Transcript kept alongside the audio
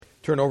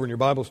Turn over in your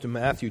Bibles to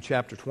Matthew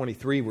chapter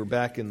 23. We're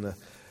back in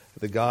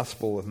the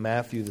Gospel of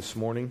Matthew this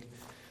morning.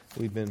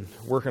 We've been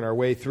working our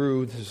way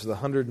through. This is the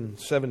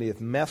 170th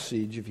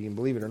message, if you can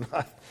believe it or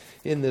not,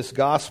 in this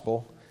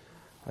Gospel.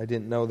 I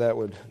didn't know that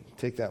would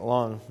take that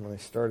long when I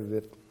started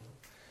it.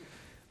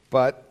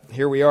 But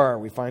here we are.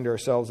 We find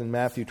ourselves in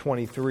Matthew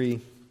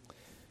 23.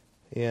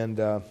 And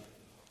just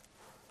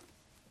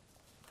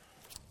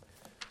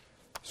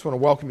want to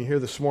welcome you here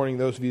this morning,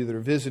 those of you that are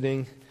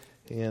visiting.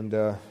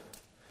 And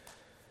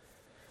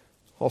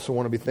also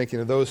want to be thinking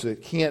of those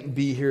that can't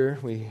be here.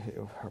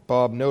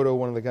 Bob Noto,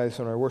 one of the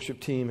guys on our worship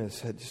team, has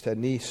just had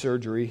knee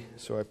surgery,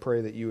 so I pray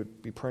that you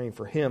would be praying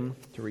for him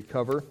to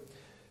recover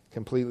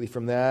completely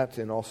from that.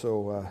 And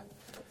also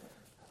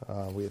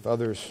we have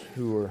others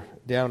who are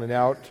down and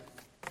out.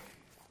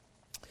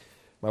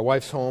 My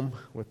wife's home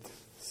with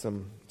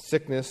some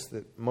sickness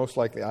that most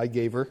likely I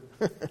gave her.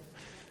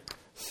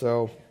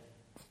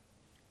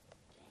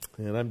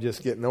 And I'm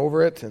just getting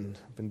over it, and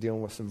I've been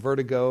dealing with some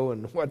vertigo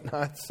and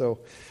whatnot, so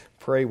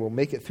pray we'll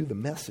make it through the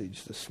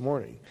message this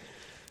morning.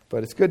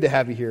 But it's good to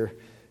have you here,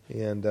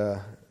 and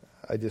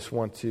I just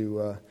want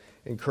to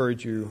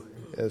encourage you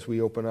as we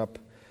open up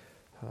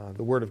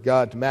the Word of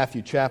God to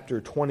Matthew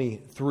chapter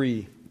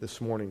 23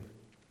 this morning.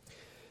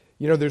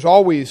 You know, there's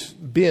always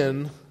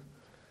been,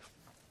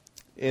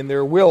 and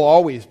there will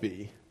always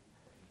be,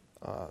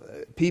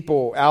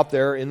 people out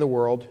there in the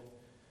world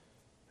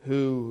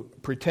who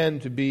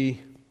pretend to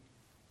be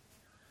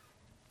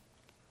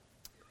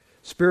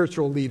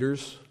spiritual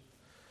leaders.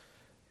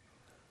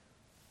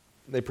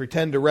 They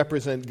pretend to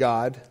represent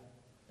God.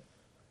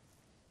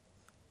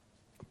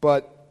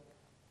 But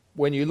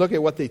when you look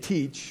at what they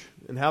teach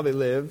and how they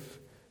live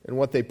and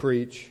what they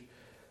preach,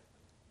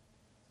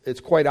 it's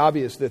quite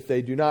obvious that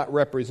they do not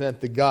represent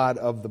the God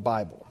of the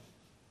Bible.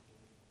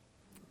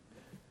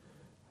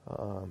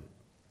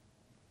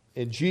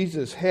 And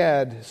Jesus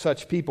had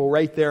such people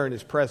right there in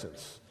His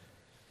presence.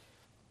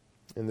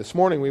 And this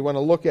morning we want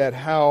to look at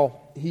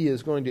how He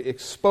is going to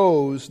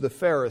expose the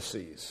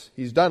Pharisees.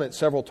 He's done it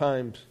several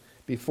times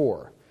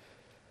before.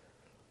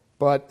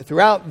 But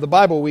throughout the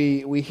Bible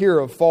we hear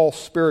of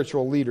false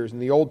spiritual leaders. In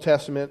the Old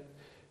Testament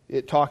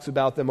it talks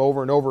about them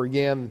over and over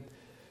again.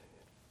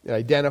 It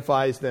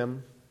identifies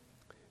them.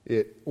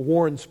 It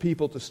warns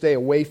people to stay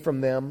away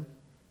from them.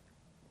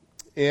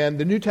 And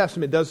the New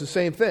Testament does the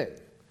same thing.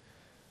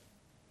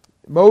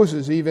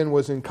 Moses even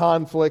was in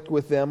conflict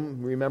with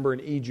them, remember, in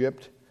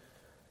Egypt.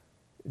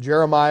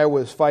 Jeremiah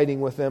was fighting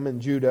with them in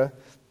Judah.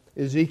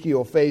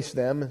 Ezekiel faced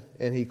them,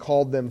 and he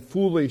called them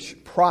foolish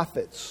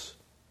prophets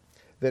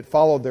that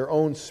followed their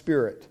own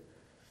spirit.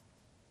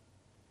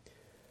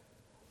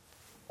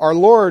 Our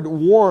Lord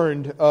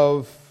warned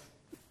of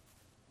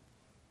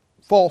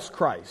false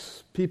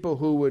Christs, people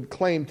who would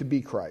claim to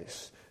be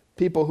Christ,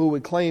 people who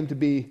would claim to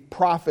be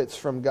prophets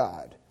from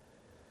God,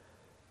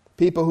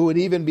 people who would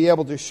even be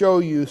able to show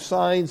you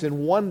signs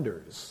and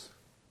wonders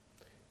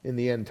in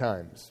the end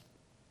times.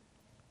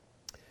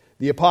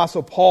 The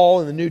Apostle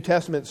Paul in the New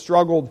Testament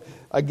struggled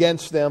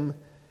against them,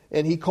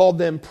 and he called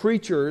them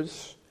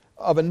preachers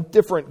of a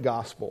different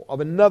gospel,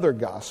 of another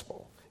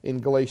gospel, in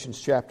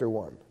Galatians chapter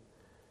 1.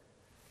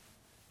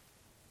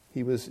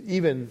 He was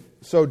even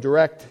so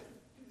direct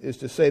as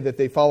to say that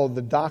they followed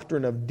the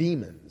doctrine of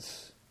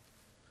demons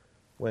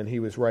when he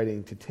was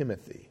writing to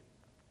Timothy.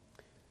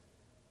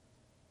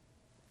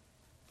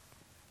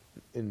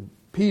 And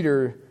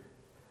Peter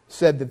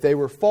said that they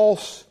were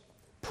false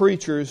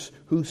preachers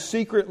who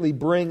secretly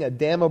bring a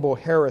damnable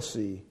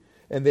heresy,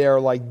 and they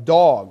are like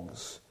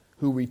dogs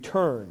who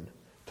return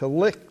to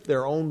lick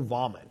their own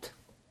vomit.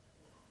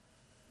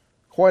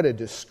 Quite a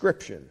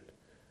description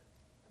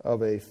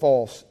of a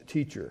false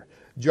teacher.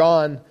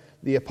 John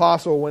the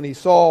Apostle, when he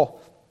saw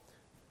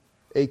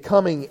a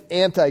coming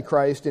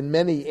Antichrist, and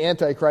many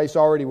Antichrists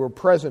already were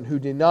present who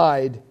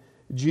denied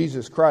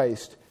Jesus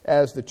Christ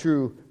as the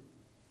true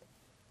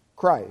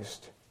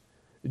Christ,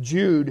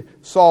 Jude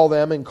saw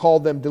them and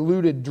called them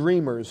deluded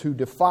dreamers who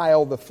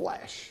defile the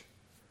flesh.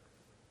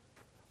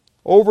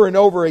 Over and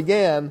over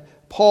again,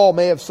 Paul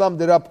may have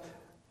summed it up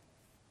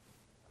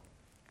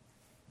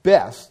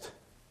best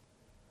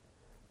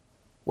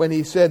when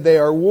he said they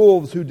are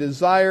wolves whose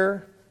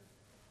desire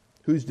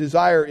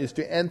is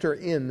to enter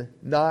in,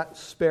 not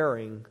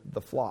sparing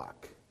the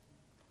flock.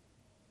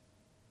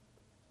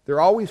 They're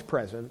always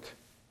present.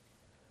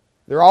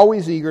 They're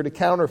always eager to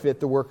counterfeit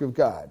the work of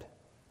God.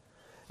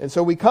 And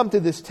so we come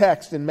to this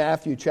text in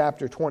Matthew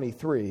chapter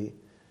 23,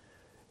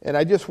 and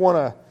I just want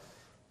to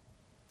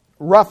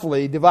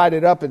roughly divide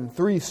it up in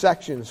three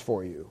sections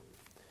for you.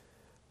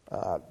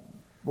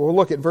 We'll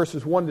look at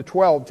verses 1 to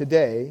 12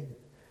 today,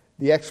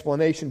 the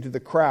explanation to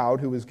the crowd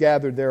who was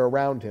gathered there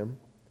around him.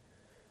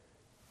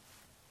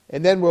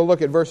 And then we'll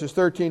look at verses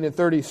 13 and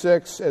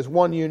 36 as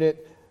one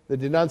unit, the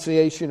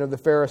denunciation of the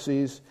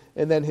Pharisees,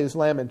 and then his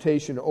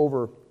lamentation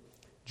over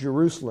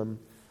Jerusalem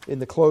in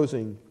the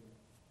closing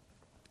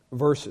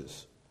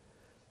verses.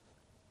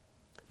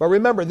 But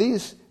remember,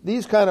 these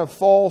kind of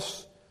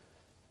false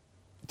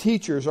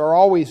teachers are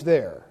always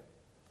there.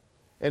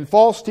 And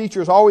false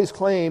teachers always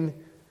claim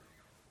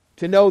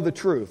to know the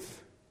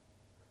truth.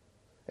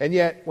 And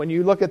yet, when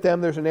you look at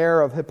them, there's an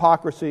air of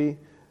hypocrisy.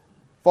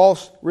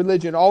 False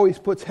religion always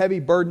puts heavy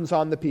burdens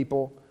on the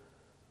people.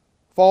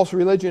 False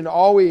religion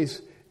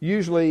always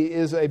usually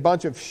is a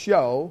bunch of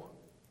show.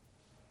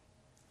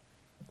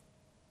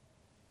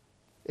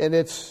 And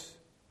it's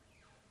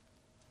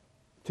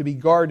to be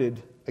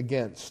guarded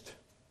against.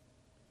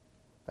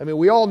 I mean,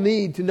 we all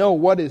need to know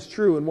what is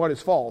true and what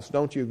is false.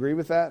 Don't you agree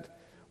with that?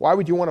 Why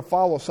would you want to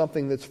follow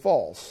something that's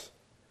false?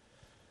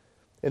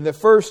 And the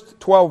first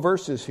 12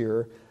 verses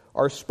here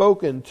are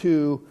spoken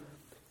to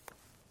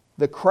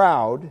the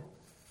crowd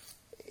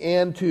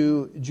and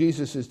to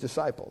Jesus'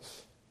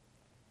 disciples.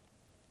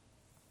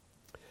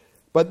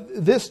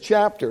 But this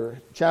chapter,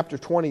 chapter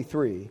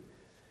 23,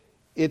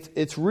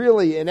 it's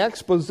really an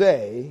expose.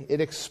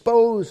 It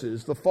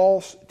exposes the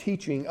false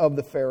teaching of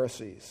the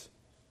Pharisees,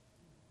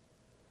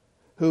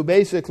 who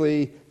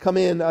basically come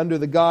in under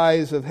the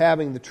guise of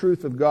having the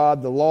truth of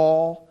God, the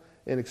law,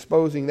 and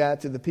exposing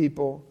that to the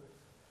people.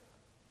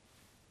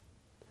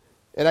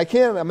 And I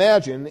can't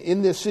imagine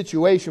in this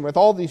situation with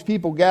all these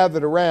people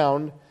gathered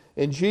around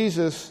and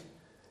Jesus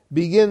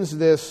begins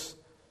this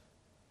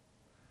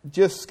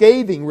just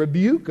scathing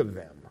rebuke of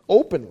them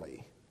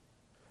openly.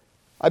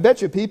 I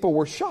bet you people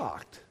were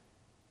shocked.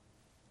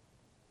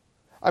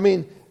 I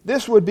mean,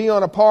 this would be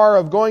on a par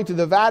of going to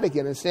the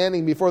Vatican and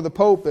standing before the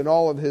Pope in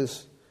all of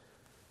his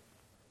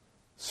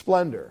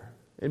splendor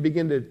and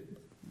begin to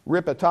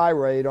rip a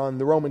tirade on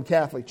the Roman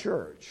Catholic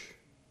Church.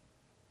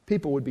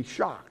 People would be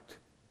shocked.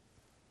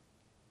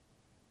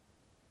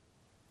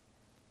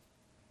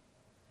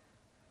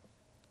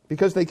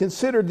 Because they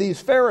considered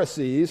these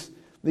Pharisees,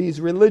 these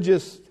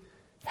religious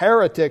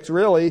heretics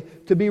really,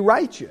 to be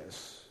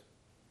righteous.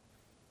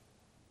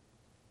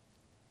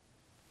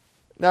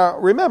 Now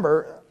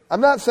remember,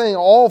 I'm not saying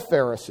all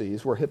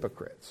Pharisees were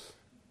hypocrites,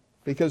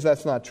 because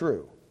that's not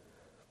true.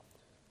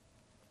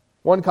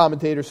 One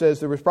commentator says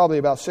there was probably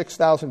about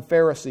 6,000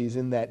 Pharisees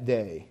in that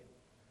day,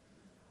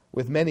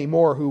 with many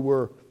more who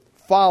were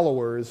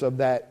followers of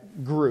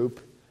that group,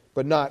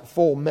 but not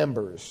full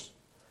members.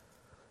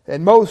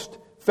 And most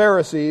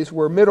Pharisees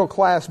were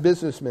middle-class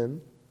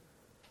businessmen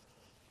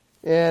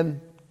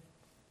and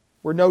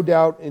were no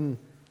doubt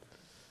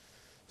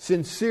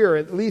sincere,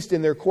 at least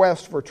in their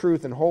quest for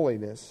truth and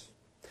holiness.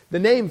 The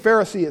name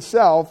Pharisee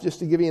itself, just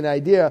to give you an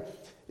idea,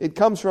 it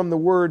comes from the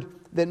word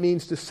that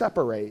means to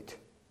separate.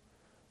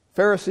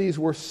 Pharisees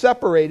were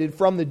separated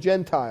from the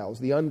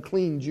Gentiles, the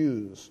unclean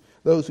Jews,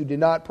 those who did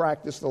not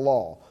practice the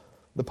law,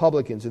 the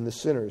publicans and the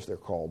sinners, they're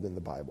called in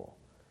the Bible.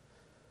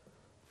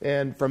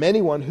 And from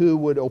anyone who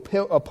would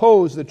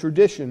oppose the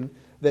tradition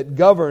that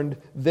governed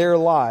their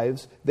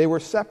lives, they were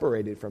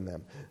separated from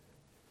them.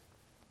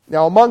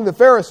 Now, among the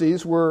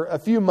Pharisees were a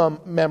few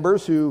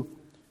members who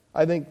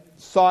I think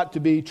sought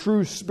to be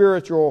true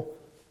spiritual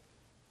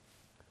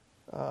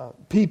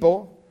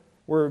people.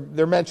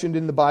 They're mentioned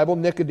in the Bible: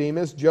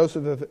 Nicodemus,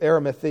 Joseph of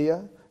Arimathea,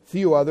 a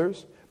few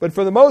others. But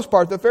for the most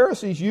part, the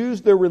Pharisees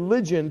used their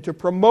religion to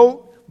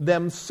promote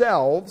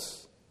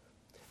themselves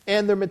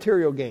and their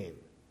material gain.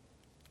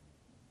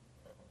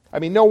 I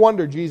mean, no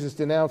wonder Jesus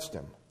denounced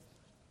him.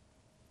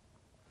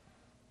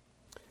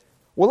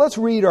 Well, let's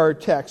read our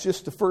text,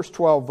 just the first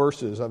 12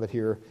 verses of it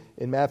here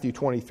in Matthew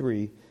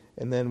 23,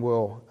 and then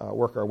we'll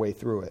work our way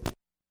through it.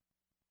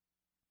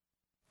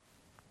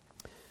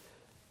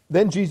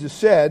 Then Jesus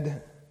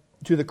said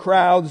to the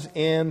crowds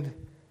and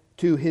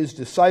to his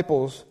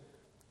disciples,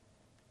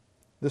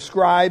 "The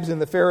scribes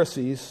and the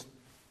Pharisees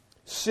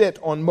sit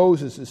on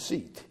Moses'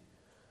 seat.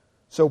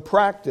 So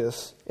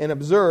practice and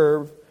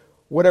observe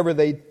whatever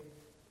they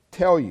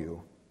tell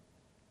you,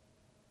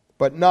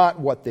 but not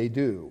what they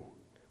do.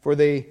 For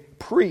they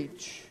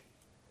preach,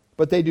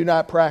 but they do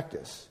not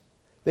practice.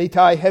 They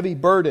tie heavy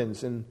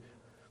burdens and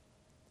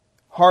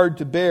hard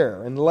to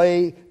bear and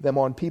lay them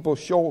on people's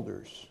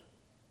shoulders,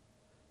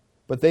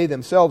 but they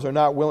themselves are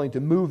not willing to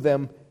move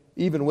them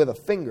even with a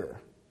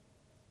finger.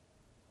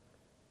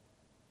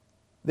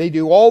 They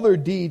do all their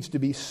deeds to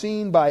be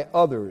seen by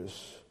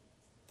others,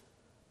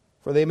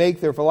 for they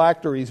make their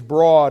phylacteries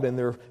broad and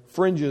their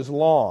fringes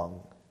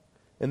long.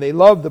 And they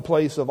love the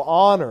place of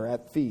honor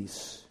at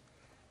feasts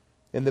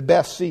and the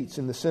best seats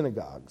in the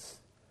synagogues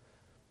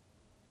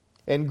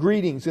and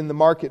greetings in the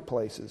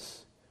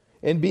marketplaces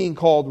and being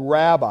called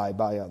rabbi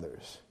by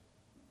others.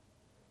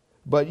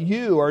 But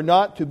you are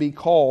not to be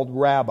called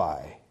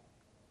rabbi,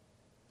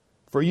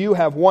 for you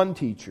have one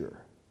teacher,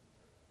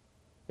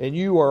 and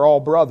you are all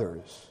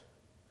brothers.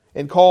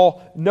 And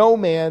call no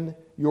man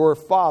your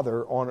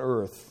father on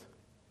earth,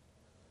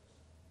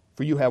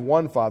 for you have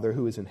one Father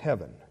who is in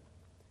heaven.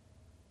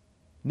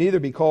 Neither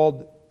be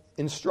called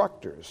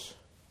instructors,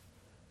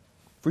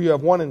 for you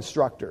have one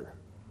instructor,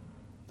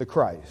 the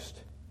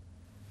Christ.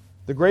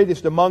 The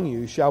greatest among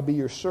you shall be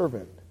your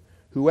servant.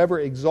 Whoever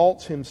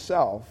exalts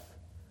himself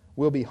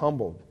will be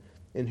humbled,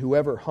 and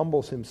whoever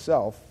humbles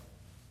himself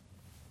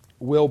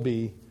will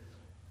be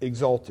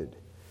exalted."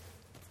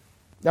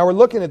 Now we're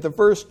looking at the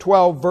first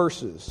 12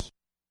 verses.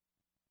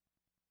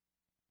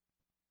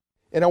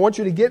 And I want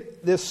you to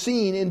get this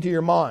scene into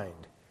your mind.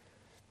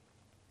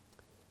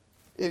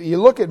 if you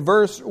look at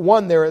verse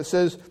 1 there, it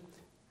says,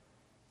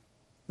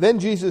 "Then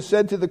Jesus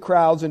said to the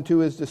crowds and to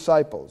his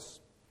disciples."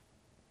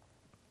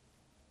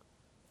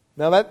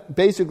 Now that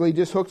basically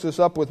just hooks us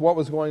up with what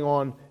was going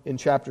on in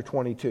chapter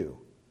 22.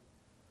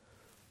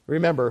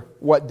 Remember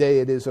what day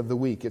it is of the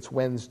week. It's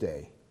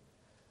Wednesday.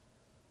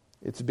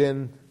 It's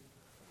been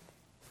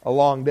a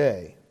long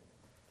day.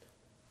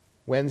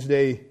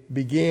 Wednesday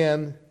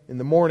began in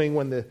the morning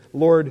when the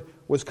Lord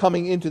was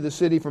coming into the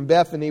city from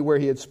Bethany, where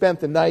he had spent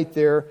the night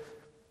there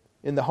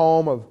in the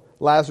home of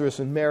Lazarus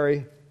and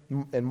Mary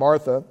and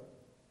Martha.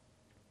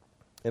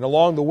 And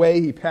along the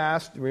way he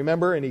passed,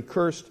 remember, and he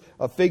cursed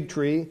a fig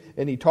tree,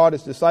 and he taught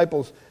his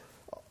disciples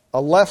a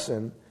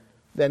lesson,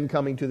 then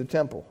coming to the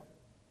temple,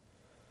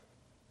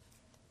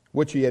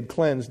 which he had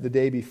cleansed the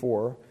day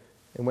before.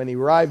 And when he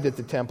arrived at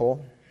the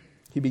temple,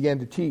 he began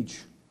to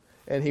teach.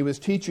 And he was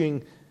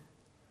teaching,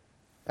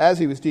 as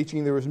he was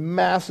teaching, there was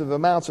massive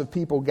amounts of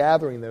people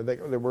gathering there. They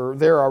were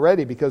there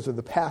already because of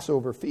the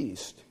Passover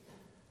feast.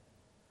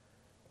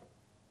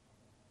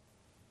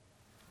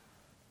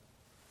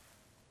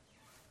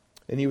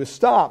 And he was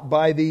stopped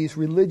by these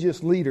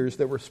religious leaders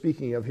that we're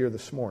speaking of here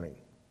this morning.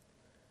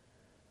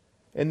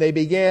 And they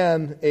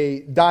began a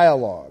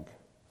dialogue,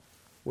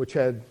 which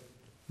had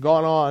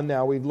gone on.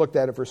 Now we've looked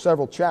at it for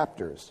several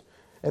chapters.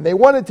 And they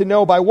wanted to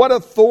know by what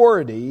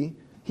authority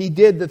he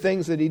did the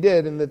things that he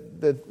did,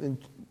 and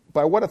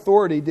by what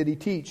authority did he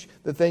teach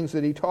the things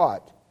that he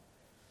taught.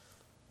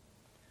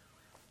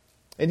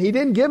 And he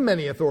didn't give them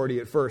any authority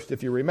at first,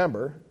 if you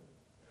remember,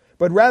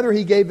 but rather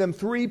he gave them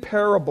 3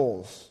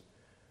 parables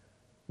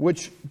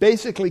which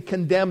basically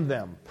condemned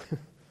them.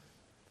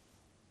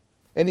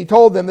 And he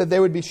told them that they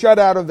would be shut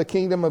out of the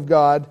kingdom of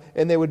God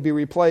and they would be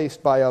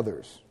replaced by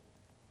others.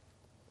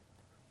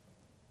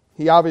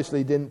 He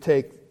obviously didn't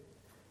take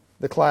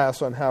the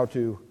class on how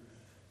to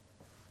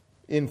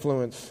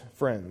influence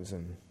friends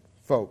and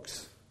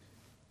folks.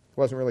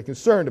 Wasn't really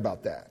concerned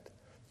about that.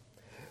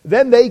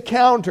 Then they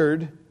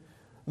countered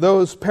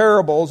those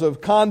parables of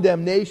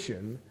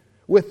condemnation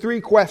with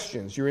 3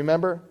 questions. You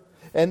remember?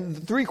 And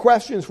the 3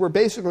 questions were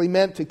basically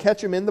meant to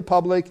catch him in the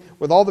public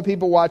with all the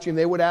people watching.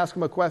 They would ask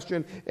him a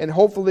question and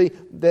hopefully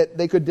that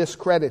they could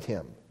discredit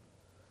him.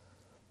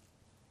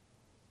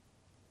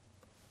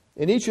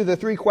 In each of the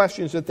 3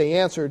 questions that they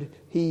answered,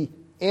 he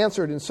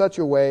answered in such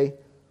a way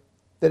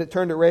that it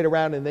turned it right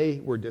around and they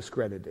were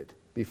discredited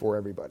before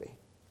everybody.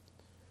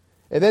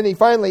 And then he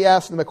finally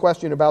asked them a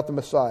question about the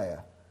Messiah,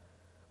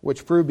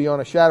 which proved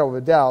beyond a shadow of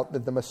a doubt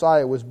that the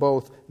Messiah was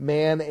both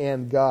man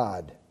and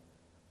God.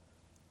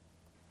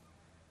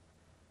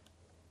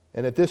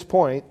 And at this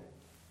point,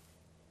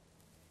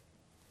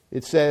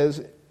 it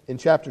says in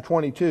chapter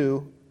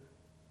 22,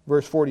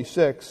 verse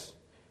 46,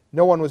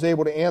 no one was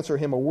able to answer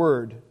him a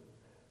word,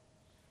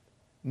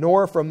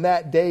 nor from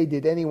that day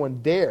did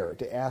anyone dare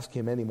to ask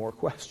him any more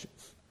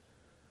questions.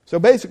 So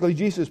basically,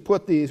 Jesus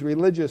put these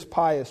religious,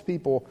 pious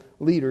people,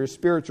 leaders,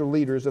 spiritual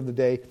leaders of the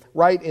day,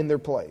 right in their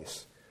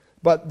place.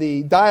 But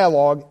the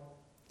dialogue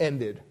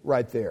ended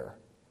right there.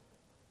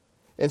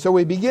 And so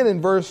we begin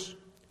in verse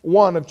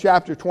 1 of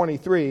chapter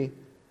 23.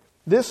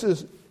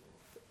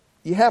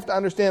 You have to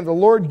understand, the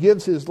Lord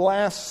gives his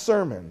last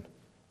sermon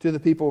to the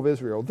people of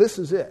Israel. This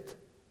is it.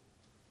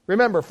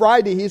 Remember,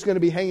 Friday he's going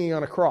to be hanging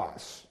on a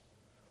cross.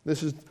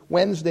 This is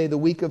Wednesday, the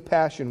week of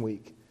Passion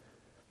Week.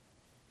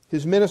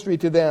 His ministry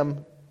to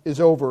them is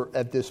over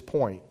at this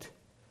point.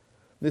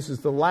 This is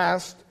the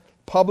last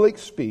public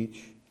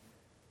speech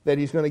that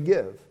he's going to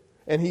give.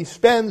 And he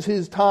spends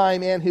his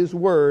time and his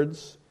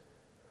words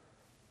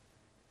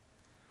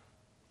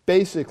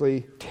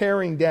basically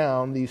tearing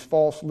down these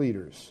false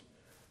leaders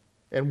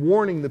and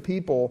warning the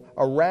people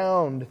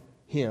around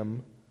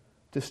him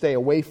to stay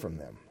away from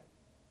them.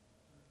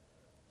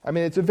 I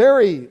mean, it's a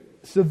very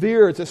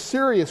severe, it's a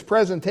serious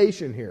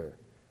presentation here,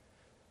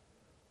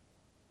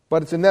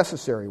 but it's a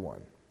necessary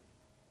one.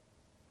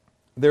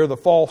 They're the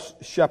false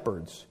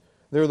shepherds.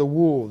 They're the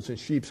wolves in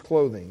sheep's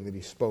clothing that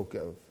he spoke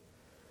of.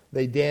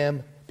 They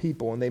damn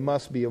people and they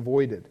must be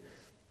avoided.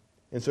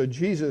 And so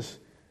Jesus,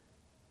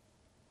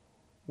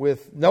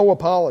 with no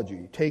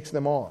apology, takes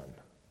them on,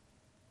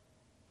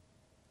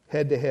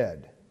 head to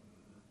head.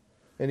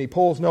 And he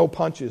pulls no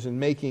punches in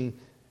making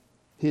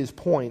his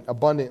point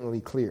abundantly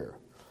clear.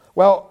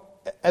 Well,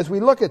 as we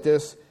look at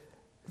this,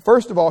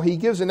 first of all, he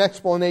gives an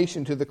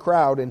explanation to the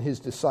crowd and his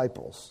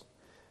disciples.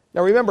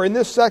 Now remember, in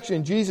this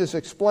section, Jesus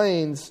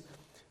explains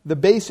the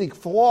basic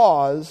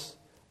flaws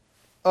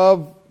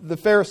of the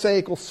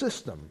Pharisaical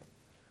system.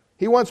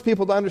 He wants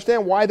people to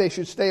understand why they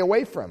should stay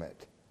away from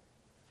it.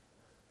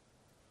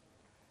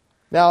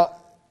 Now,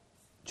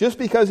 just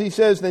because he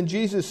says, then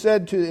Jesus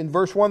said to, in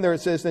verse 1 there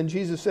it says, then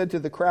Jesus said to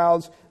the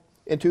crowds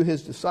and to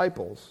his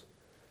disciples.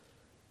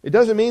 It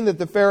doesn't mean that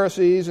the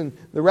Pharisees and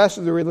the rest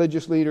of the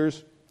religious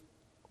leaders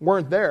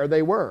weren't there.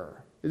 They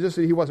were. It's just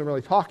that he wasn't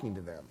really talking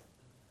to them.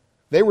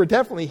 They were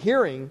definitely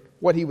hearing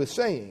what he was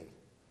saying.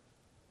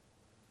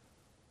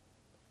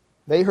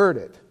 They heard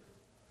it.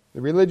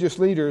 The religious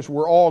leaders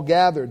were all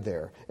gathered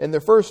there. And the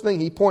first thing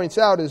he points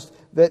out is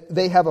that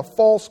they have a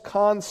false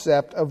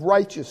concept of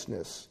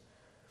righteousness.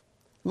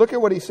 Look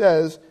at what he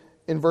says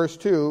in verse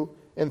 2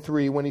 and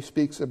 3 when he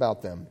speaks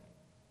about them.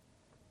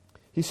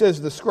 He says,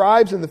 the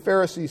scribes and the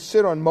Pharisees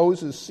sit on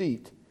Moses'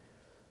 seat.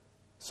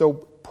 So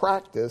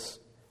practice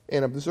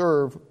and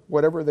observe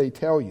whatever they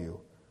tell you,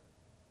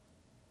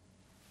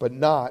 but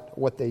not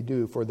what they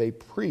do, for they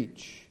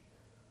preach,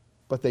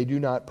 but they do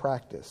not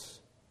practice.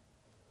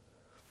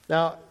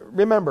 Now,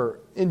 remember,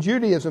 in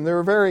Judaism, there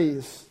were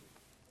various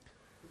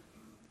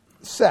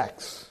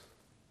sects,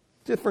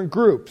 different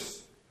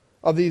groups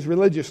of these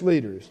religious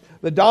leaders.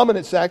 The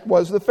dominant sect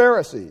was the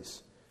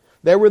Pharisees.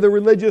 They were the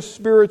religious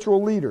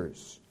spiritual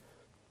leaders.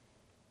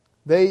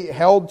 They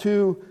held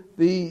to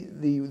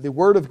the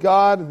Word of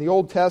God in the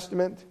Old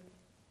Testament.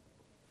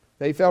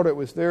 They felt it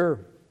was their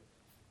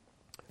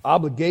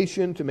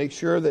obligation to make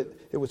sure that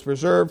it was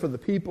preserved for the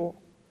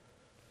people.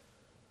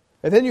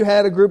 And then you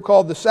had a group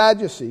called the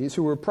Sadducees,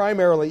 who were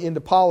primarily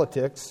into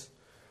politics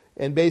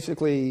and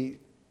basically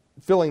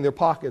filling their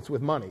pockets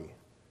with money.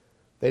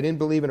 They didn't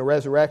believe in a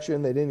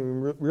resurrection. They didn't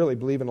even really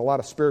believe in a lot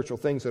of spiritual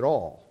things at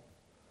all.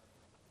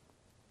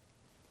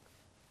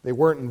 They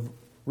weren't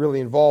really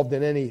involved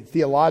in any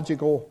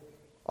theological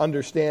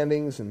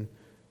understandings, and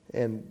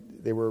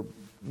they were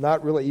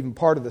not really even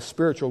part of the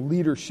spiritual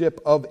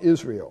leadership of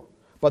Israel.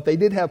 But they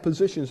did have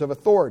positions of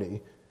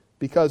authority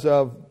because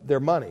of their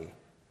money.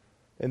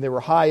 And they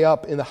were high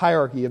up in the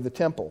hierarchy of the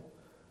temple.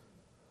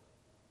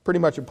 Pretty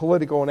much a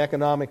political and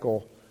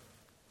economical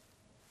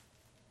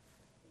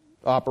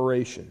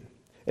operation.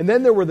 And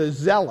then there were the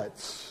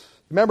Zealots.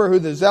 Remember who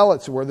the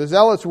Zealots were. The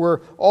Zealots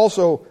were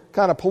also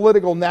kind of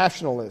political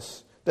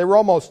nationalists. They were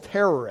almost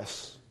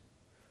terrorists.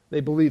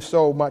 They believed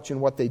so much in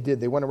what they did.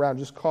 They went around and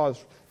just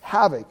caused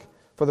havoc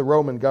for the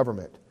Roman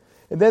government.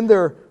 And then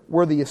there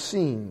were the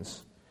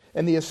Essenes.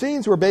 And the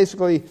Essenes were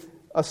basically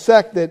a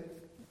sect that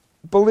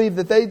believed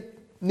that they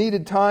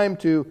needed time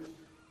to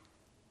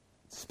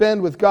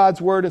spend with God's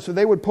Word, and so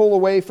they would pull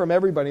away from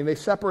everybody, and they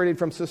separated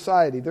from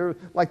society. They're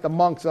like the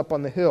monks up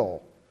on the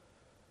hill.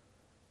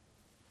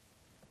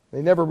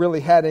 They never really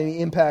had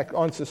any impact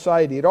on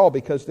society at all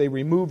because they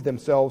removed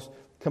themselves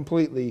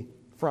completely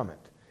from it.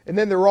 And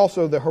then there were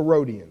also the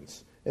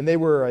Herodians, and they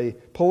were a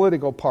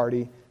political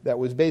party that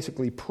was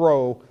basically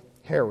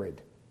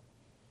pro-Herod.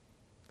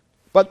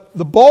 But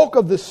the bulk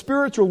of the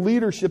spiritual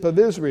leadership of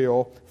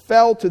Israel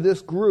fell to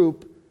this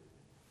group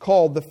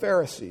called the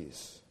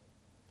Pharisees.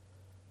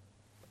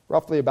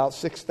 Roughly about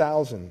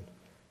 6,000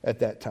 at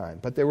that time.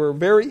 But they were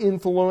very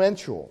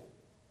influential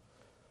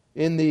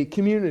in the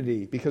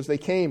community because they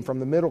came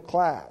from the middle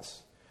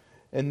class.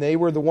 And they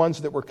were the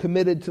ones that were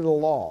committed to the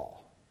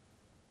law.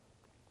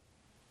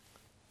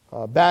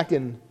 Back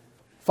in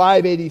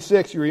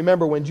 586, you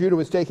remember when Judah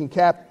was taken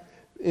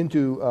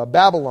into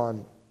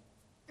Babylon.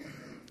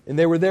 And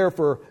they were there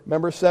for,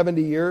 remember,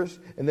 70 years.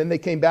 And then they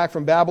came back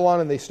from Babylon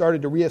and they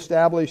started to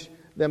reestablish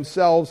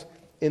themselves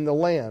in the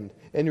land.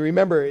 And you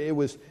remember, it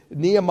was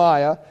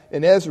Nehemiah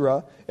and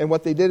Ezra, and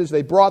what they did is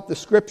they brought the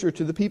Scripture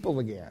to the people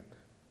again.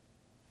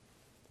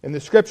 And the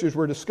Scriptures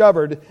were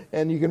discovered,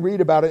 and you can read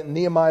about it in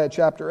Nehemiah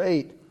chapter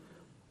 8.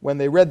 When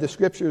they read the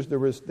Scriptures,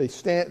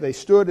 they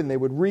stood and they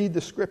would read the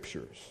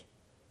Scriptures.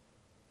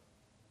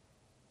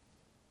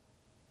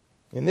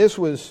 And this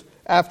was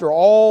after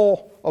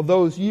all of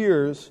those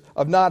years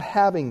of not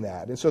having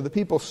that. And so the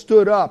people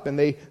stood up and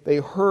they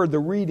heard the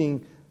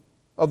reading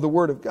of the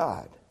Word of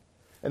God.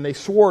 And they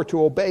swore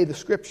to obey the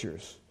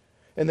Scriptures.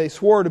 And they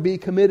swore to be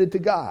committed to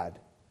God.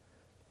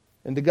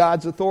 And to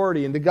God's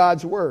authority and to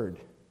God's Word.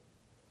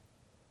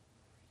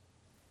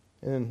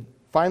 And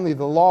finally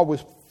the law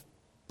was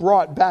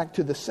brought back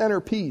to the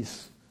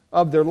centerpiece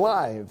of their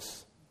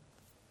lives.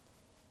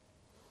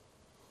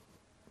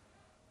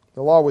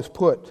 The law was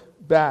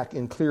put back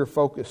in clear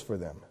focus for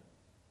them.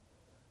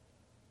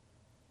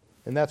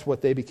 And that's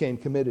what they became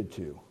committed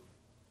to.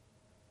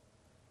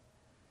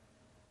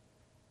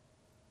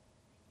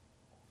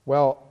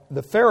 Well,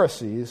 the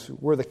Pharisees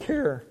were the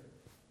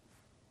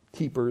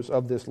carekeepers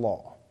of this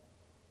law.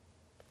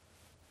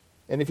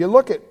 And if you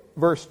look at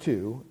verse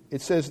 2,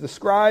 it says the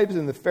scribes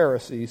and the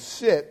Pharisees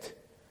sit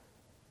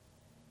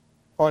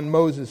on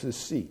Moses'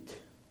 seat.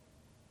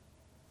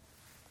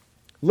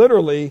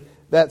 Literally,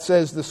 that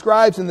says the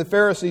scribes and the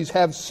Pharisees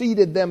have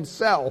seated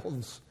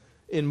themselves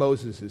in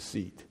Moses'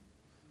 seat.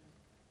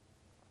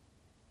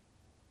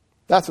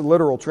 That's a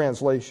literal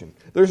translation.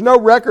 There's no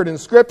record in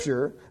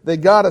Scripture that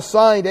God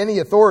assigned any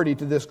authority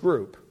to this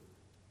group.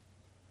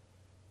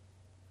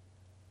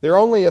 Their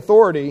only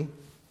authority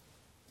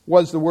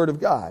was the Word of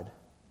God.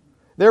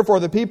 Therefore,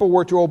 the people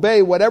were to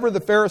obey whatever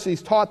the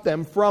Pharisees taught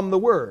them from the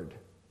Word.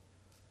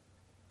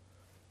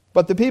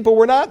 But the people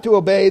were not to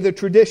obey the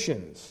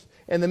traditions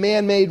and the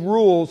man-made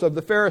rules of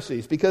the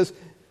Pharisees, because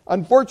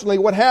unfortunately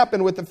what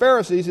happened with the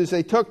Pharisees is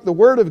they took the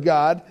Word of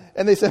God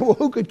and they said, well,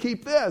 who could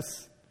keep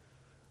this?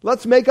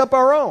 Let's make up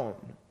our own.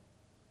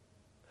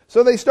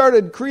 So they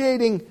started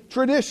creating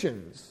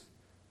traditions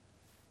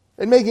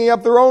and making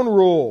up their own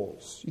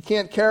rules. You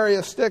can't carry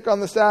a stick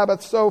on the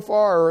Sabbath so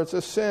far, or it's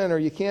a sin, or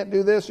you can't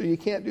do this, or you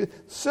can't do...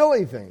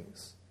 Silly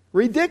things.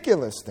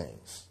 Ridiculous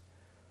things.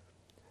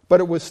 But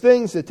it was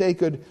things that they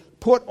could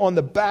put on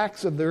the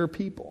backs of their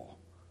people.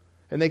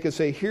 And they could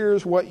say,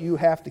 here's what you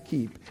have to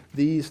keep.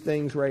 These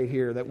things right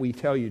here that we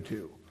tell you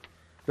to.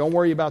 Don't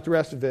worry about the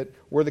rest of it.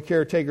 We're the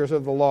caretakers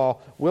of the law.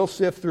 We'll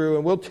sift through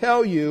and we'll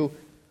tell you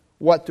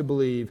what to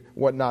believe,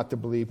 what not to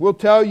believe. We'll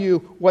tell you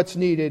what's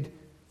needed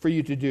for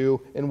you to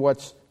do and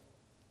what's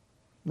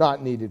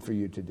not needed for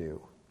you to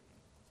do.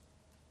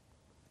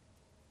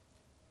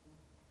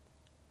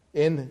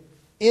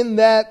 In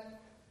that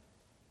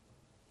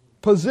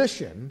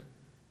position,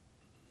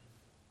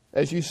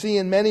 as you see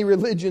in many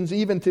religions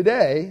even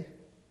today,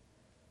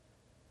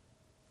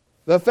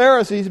 the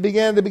Pharisees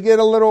began to get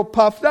a little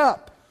puffed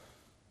up.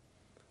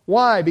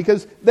 Why?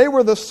 Because they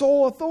were the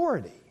sole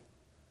authority.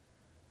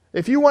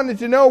 If you wanted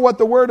to know what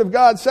the Word of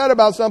God said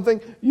about something,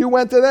 you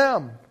went to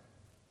them.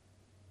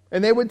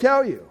 And they would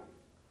tell you,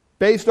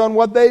 based on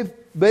what they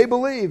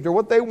believed or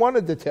what they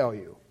wanted to tell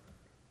you.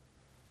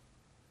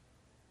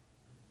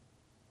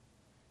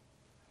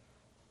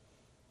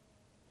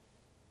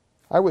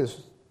 I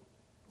was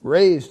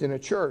raised in a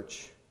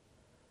church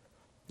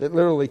that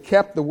literally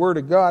kept the Word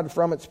of God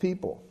from its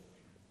people.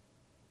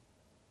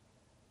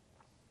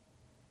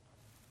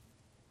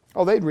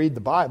 Oh, they'd read the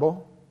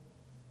Bible.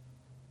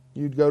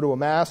 You'd go to a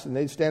Mass and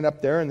they'd stand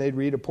up there and they'd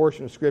read a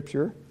portion of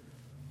Scripture.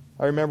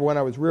 I remember when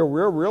I was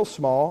real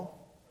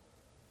small,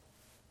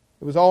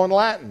 it was all in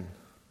Latin.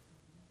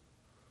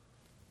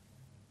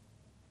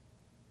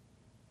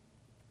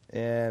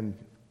 And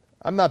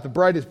I'm not the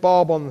brightest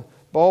bulb on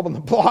the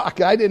block.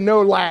 I didn't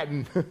know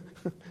Latin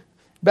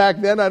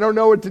back then. I don't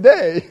know it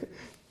today.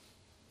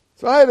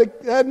 So I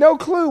had no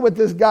clue what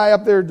this guy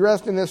up there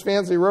dressed in this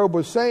fancy robe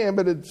was saying,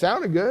 but it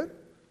sounded good.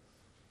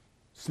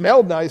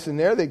 Smelled nice in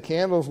there. They had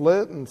candles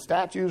lit and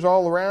statues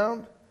all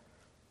around.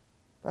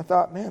 I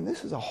thought, man,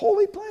 this is a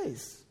holy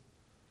place.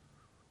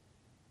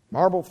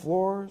 Marble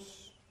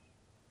floors.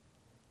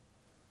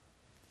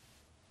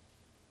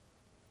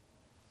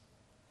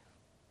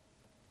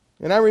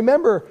 And I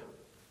remember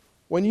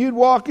when you'd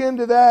walk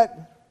into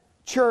that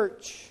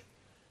church,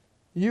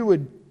 you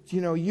would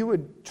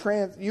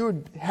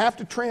have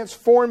to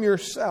transform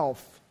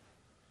yourself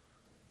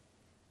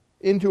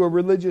into a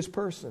religious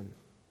person.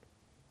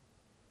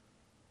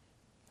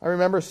 I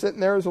remember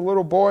sitting there as a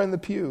little boy in the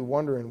pew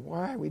wondering,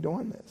 why are we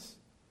doing this?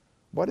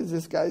 What is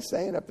this guy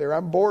saying up there?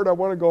 I'm bored. I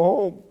want to go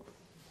home.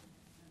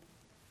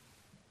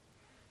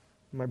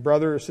 My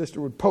brother or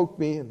sister would poke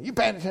me and, you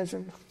paying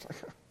attention?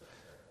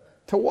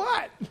 To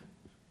what?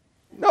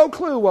 No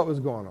clue what was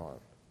going on.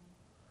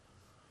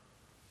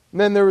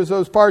 And then there was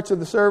those parts of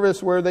the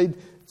service where they'd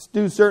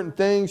do certain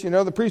things.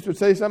 The priest would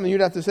say something,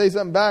 you'd have to say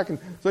something back. And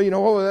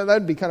so,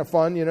 that'd be kind of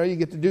fun. You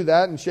get to do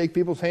that and shake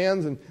people's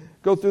hands and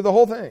go through the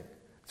whole thing.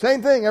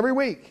 Same thing every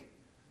week.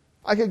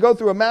 I could go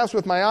through a Mass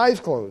with my eyes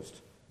closed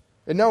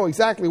and know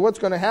exactly what's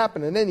going to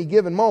happen in any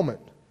given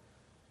moment.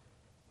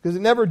 Because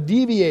it never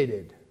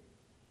deviated.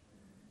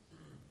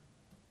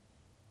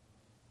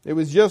 It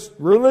was just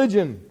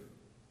religion.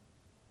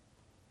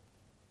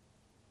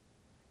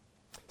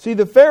 See,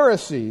 the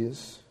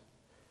Pharisees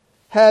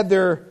had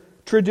their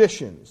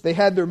traditions. They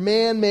had their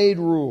man-made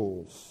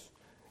rules.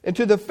 And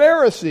to the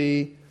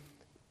Pharisee,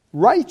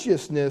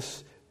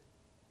 righteousness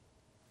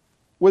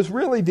was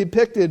really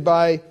depicted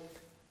by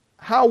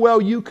how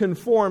well you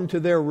conform to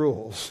their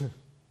rules.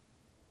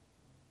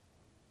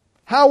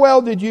 How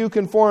well did you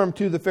conform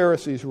to the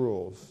Pharisees'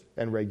 rules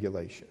and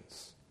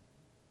regulations?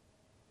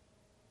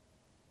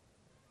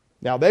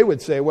 Now, they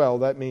would say, well,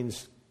 that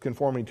means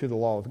conforming to the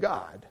law of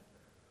God.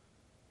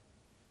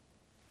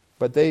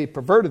 But they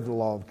perverted the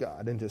law of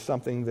God into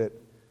something that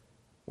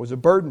was a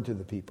burden to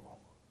the people.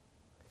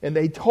 And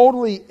they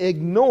totally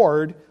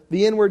ignored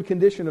the inward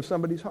condition of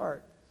somebody's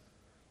heart.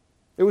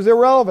 It was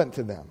irrelevant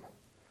to them.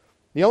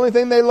 The only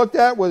thing they looked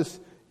at was,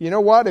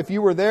 if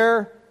you were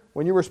there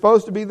when you were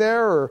supposed to be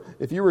there, or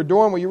if you were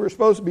doing what you were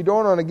supposed to be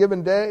doing on a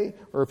given day,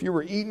 or if you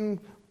were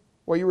eating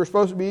what you were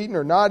supposed to be eating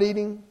or not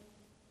eating.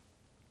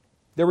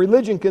 Their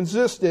religion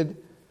consisted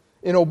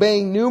in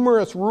obeying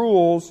numerous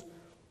rules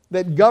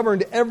that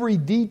governed every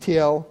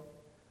detail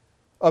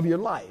of your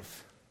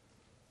life.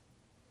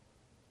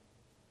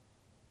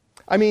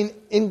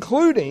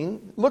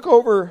 Including,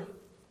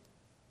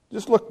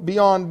 just look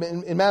beyond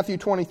in Matthew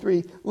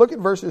 23, look at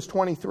verses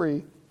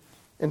 23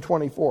 and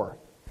 24.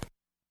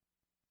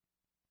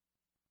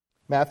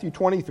 Matthew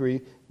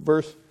 23,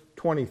 verse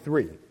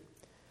 23.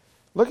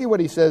 Look at what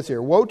he says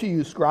here. Woe to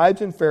you,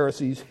 scribes and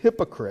Pharisees,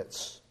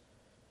 hypocrites.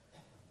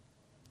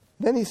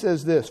 Then he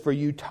says this, for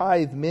you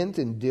tithe mint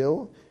and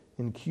dill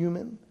and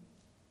cumin,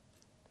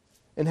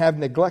 and have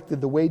neglected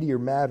the weightier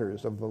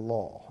matters of the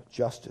law,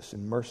 justice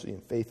and mercy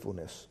and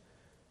faithfulness.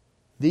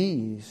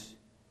 These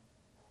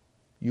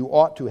you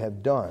ought to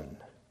have done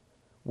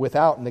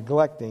without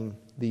neglecting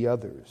the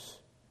others.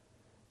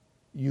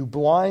 You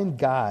blind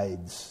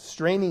guides,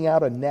 straining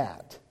out a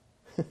gnat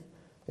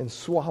and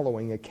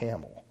swallowing a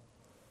camel.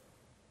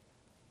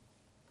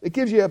 It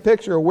gives you a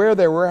picture of where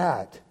they were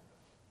at.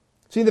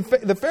 See,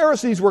 the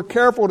Pharisees were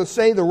careful to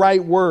say the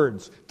right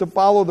words, to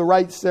follow the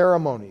right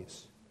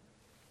ceremonies,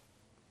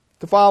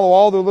 to follow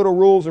all the little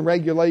rules and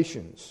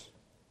regulations.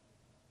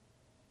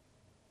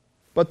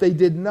 But they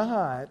did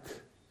not,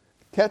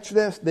 catch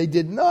this, they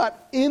did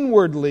not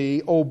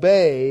inwardly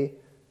obey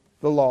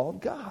the law of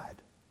God.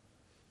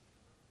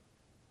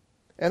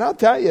 And I'll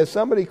tell you, as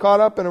somebody caught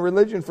up in a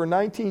religion for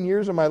 19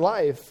 years of my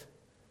life,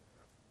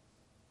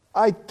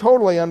 I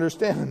totally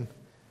understand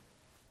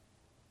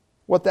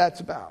what that's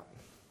about.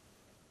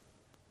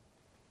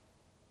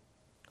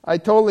 I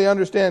totally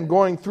understand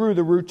going through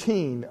the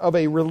routine of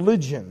a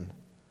religion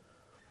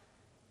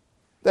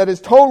that is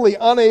totally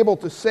unable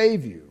to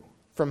save you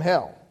from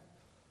hell.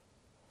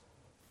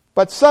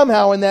 But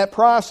somehow in that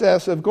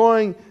process of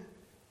going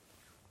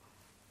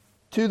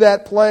to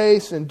that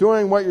place and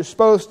doing what you're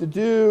supposed to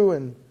do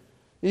and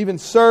even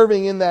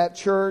serving in that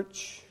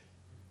church,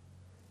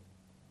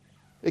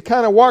 it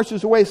kind of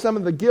washes away some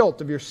of the guilt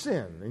of your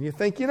sin. And you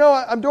think,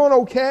 I'm doing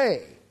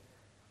okay.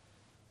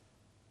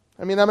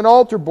 I mean, I'm an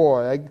altar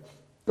boy. I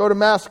go to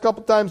Mass a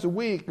couple times a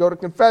week, go to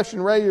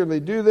confession regularly,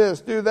 do this,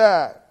 do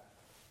that.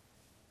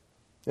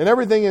 And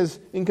everything is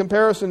in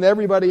comparison to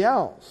everybody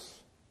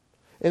else.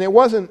 And it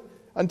wasn't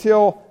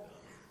until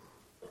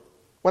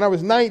when I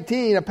was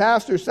 19, a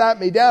pastor sat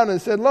me down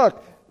and said,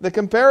 look, the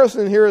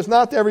comparison here is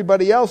not to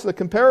everybody else. The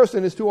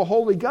comparison is to a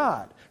holy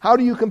God. How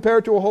do you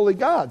compare to a holy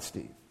God,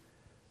 Steve?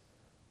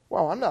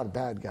 Well, I'm not a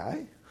bad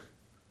guy.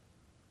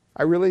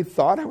 I really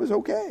thought I was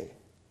okay.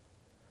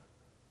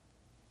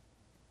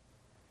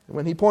 And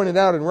when he pointed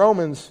out in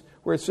Romans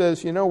where it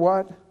says, you know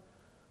what?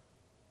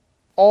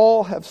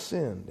 All have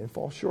sinned and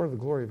fall short of the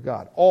glory of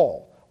God.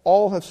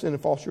 All have sinned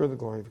and fall short of the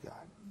glory of God.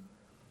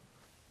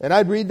 And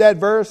I'd read that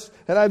verse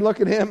and I'd look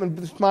at him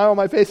and smile on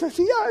my face. And I'd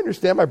say, yeah, I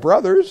understand my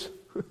brothers.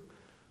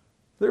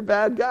 They're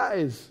bad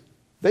guys.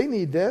 They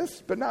need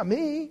this, but not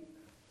me.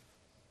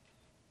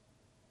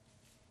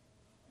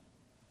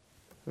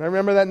 And I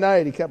remember that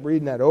night he kept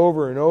reading that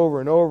over and over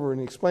and over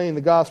and explaining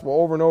the gospel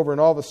over and over, and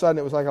all of a sudden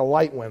it was like a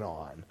light went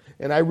on.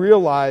 And I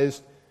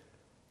realized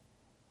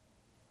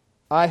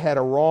I had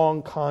a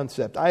wrong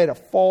concept. I had a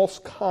false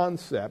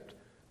concept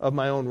of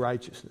my own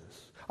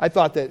righteousness. I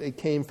thought that it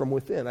came from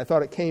within. I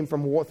thought it came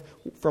from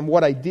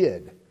what I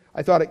did.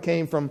 I thought it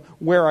came from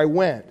where I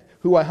went,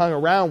 who I hung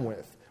around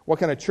with, what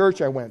kind of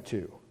church I went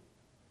to.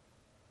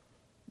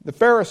 The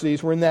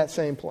Pharisees were in that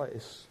same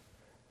place.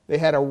 They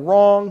had a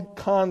wrong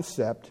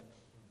concept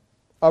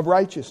of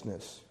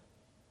righteousness.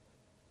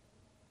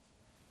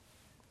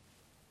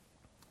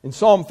 In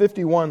Psalm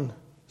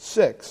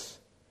 51:6,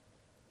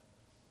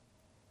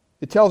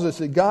 it tells us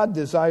that God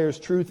desires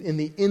truth in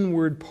the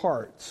inward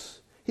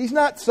parts. He's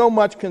not so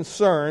much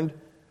concerned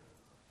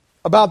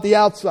about the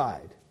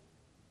outside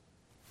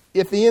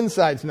if the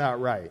inside's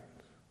not right.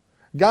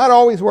 God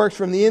always works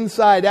from the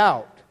inside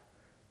out.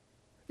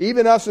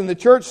 Even us in the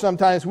church,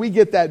 sometimes we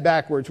get that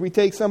backwards. We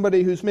take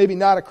somebody who's maybe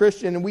not a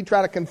Christian and we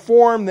try to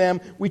conform them.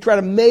 We try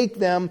to make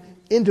them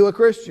into a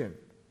Christian.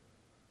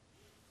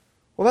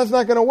 Well, that's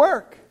not going to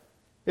work.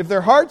 If their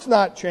heart's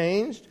not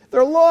changed,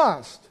 they're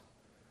lost.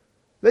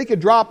 They could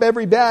drop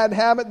every bad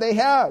habit they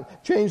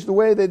have. Change the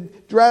way they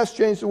dress,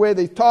 change the way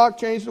they talk,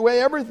 change the way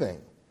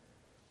everything.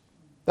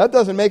 That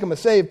doesn't make them a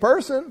saved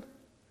person.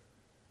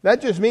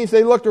 That just means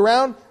they looked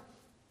around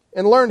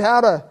and learned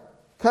how to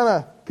kind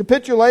of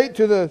capitulate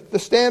to the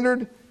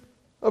standard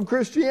of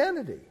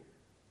Christianity.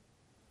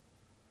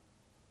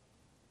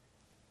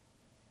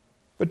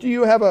 But do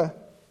you have a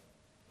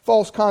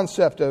false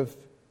concept of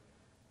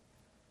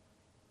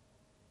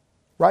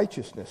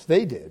righteousness?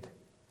 They did.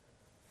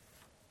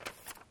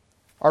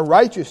 Our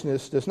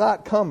righteousness does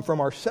not come from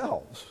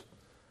ourselves.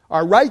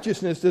 Our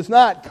righteousness does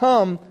not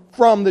come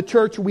from the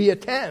church we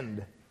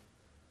attend.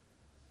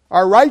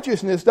 Our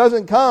righteousness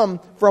doesn't come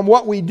from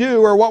what we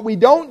do or what we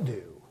don't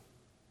do.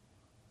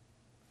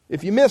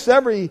 If you miss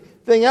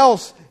everything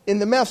else in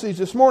the message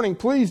this morning,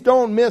 please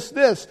don't miss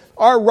this.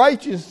 Our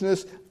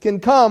righteousness can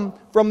come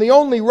from the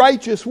only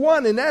righteous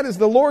one, and that is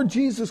the Lord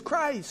Jesus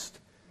Christ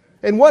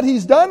and what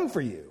He's done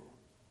for you.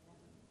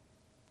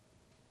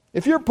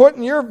 If you're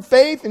putting your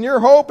faith and your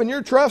hope and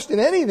your trust in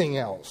anything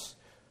else,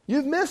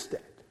 you've missed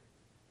it.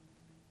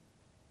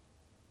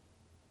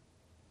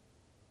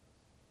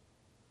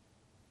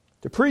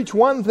 To preach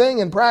one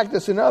thing and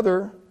practice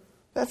another,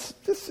 that's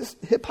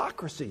just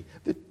hypocrisy.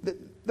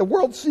 The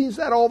world sees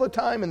that all the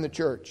time in the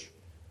church.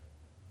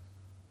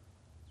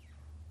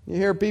 You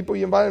hear people,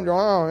 you invite them to,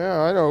 oh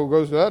yeah, I know who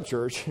goes to that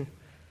church.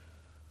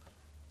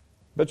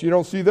 But you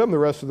don't see them the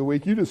rest of the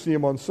week. You just see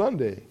them on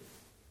Sunday.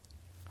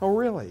 Oh,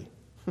 really?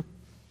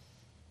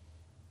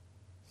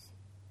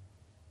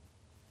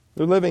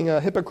 They're living a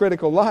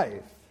hypocritical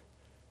life.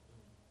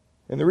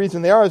 And the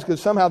reason they are is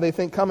because somehow they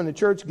think coming to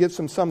church gives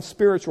them some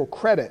spiritual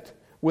credit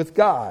with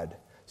God.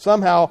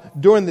 Somehow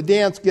doing the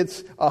dance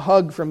gets a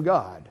hug from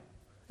God.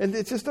 And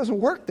it just doesn't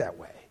work that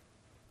way.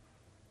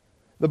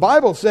 The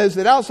Bible says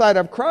that outside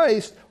of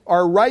Christ,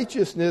 our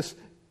righteousness,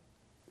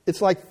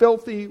 it's like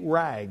filthy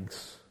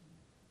rags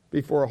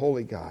before a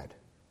holy God.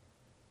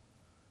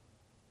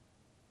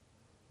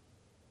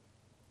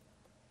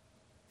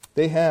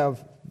 They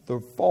have the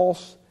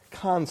false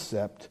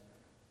concept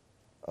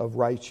of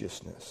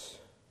righteousness.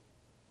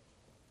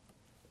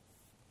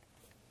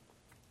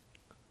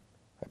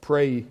 I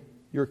pray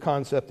your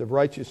concept of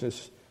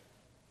righteousness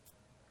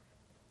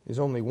is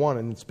only one,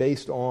 and it's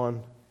based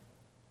on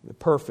the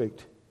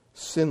perfect,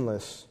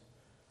 sinless,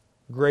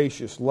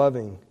 gracious,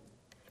 loving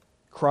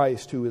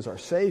Christ who is our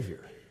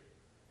Savior,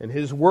 and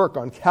His work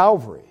on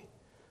Calvary,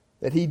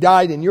 that He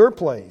died in your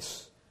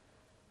place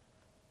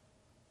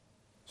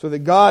so that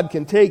God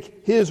can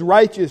take His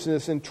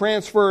righteousness and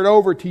transfer it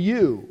over to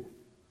you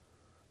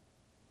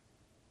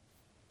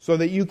so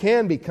that you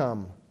can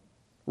become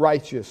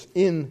righteous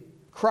in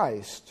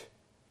Christ.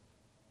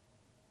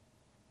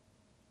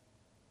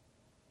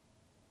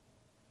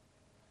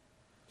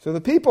 So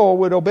the people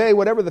would obey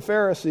whatever the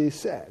Pharisees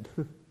said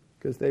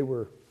because they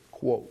were,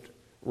 quote,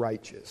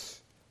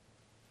 righteous.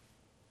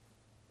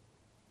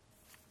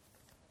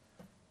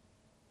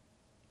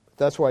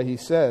 That's why he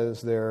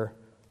says there,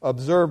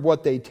 observe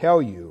what they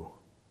tell you,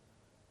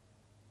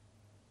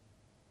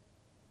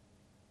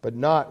 but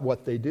not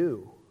what they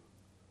do.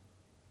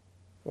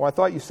 Well, I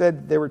thought you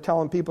said they were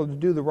telling people to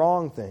do the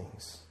wrong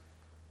things.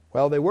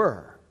 Well, they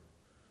were.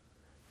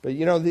 But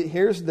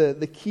here's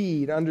the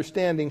key to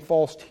understanding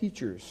false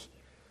teachers.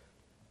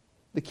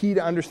 The key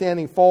to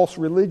understanding false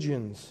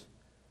religions.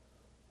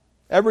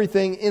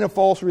 Everything in a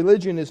false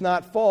religion is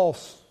not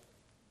false.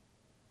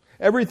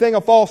 Everything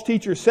a false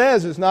teacher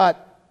says is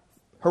not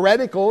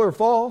heretical or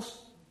false.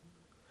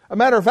 A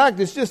matter of fact,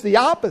 it's just the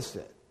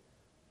opposite.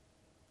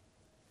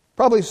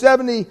 Probably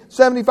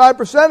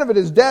 75% of it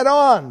is dead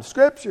on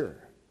Scripture.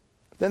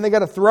 Then they got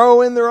to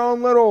throw in their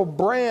own little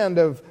brand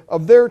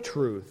of their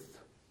truth.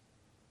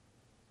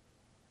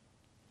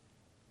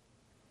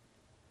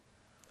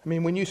 I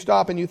mean, when you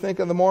stop and you think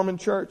of the Mormon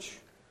Church,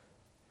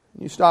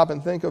 you stop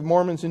and think of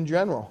Mormons in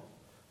general,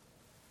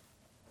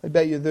 I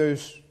bet you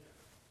there's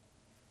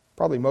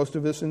probably most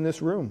of us in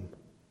this room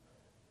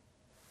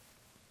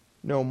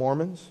know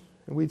Mormons.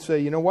 And we'd say,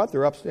 you know what?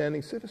 They're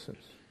upstanding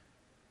citizens.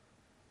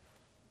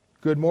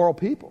 Good moral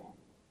people.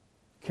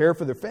 Care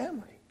for their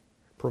family.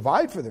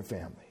 Provide for their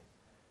family.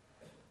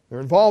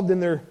 They're involved in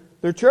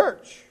their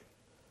church.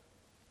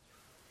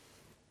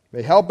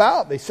 They help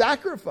out. They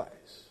sacrifice.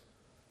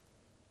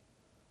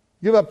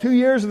 Give up 2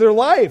 years of their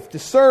life to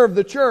serve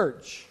the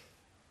church.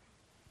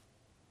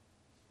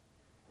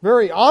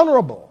 Very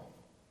honorable.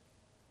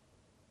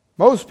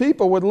 Most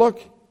people would look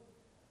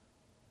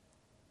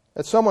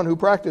at someone who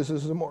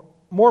practices the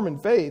Mormon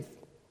faith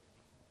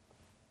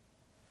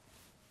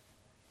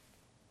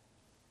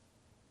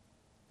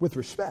with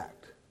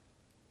respect.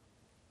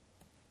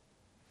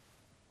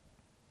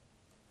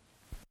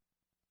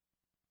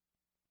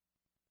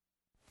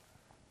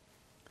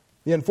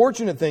 The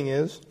unfortunate thing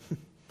is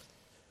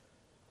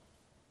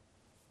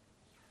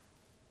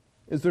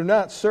they're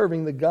not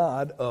serving the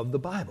God of the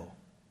Bible.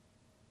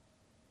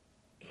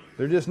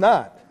 They're just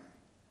not.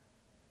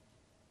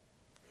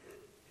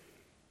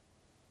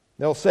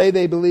 They'll say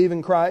they believe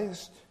in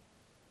Christ.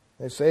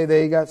 They say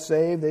they got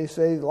saved. They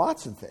say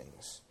lots of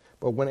things.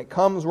 But when it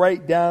comes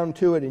right down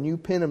to it and you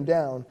pin them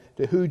down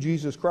to who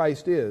Jesus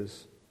Christ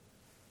is,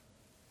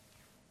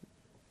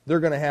 they're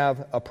going to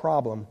have a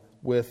problem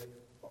with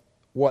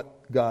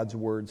what God's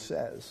Word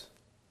says.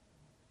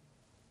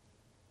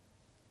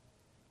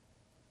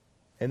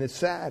 And it's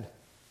sad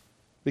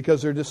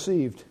because they're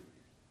deceived.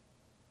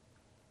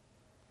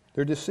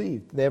 They're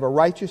deceived. They have a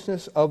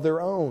righteousness of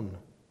their own.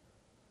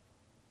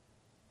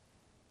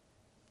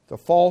 It's a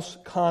false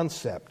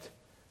concept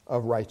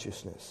of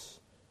righteousness.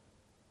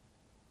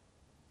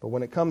 But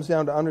when it comes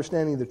down to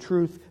understanding the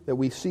truth that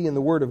we see in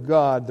the Word of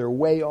God, they're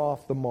way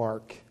off the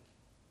mark.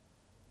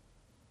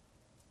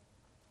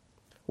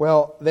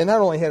 Well, they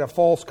not only had a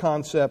false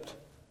concept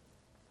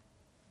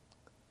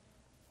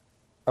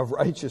of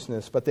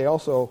righteousness, but they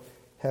also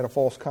had a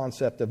false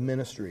concept of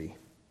ministry.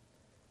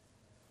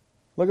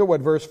 Look at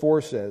what verse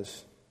 4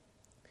 says.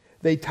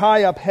 They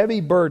tie up heavy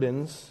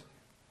burdens,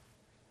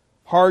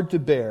 hard to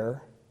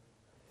bear,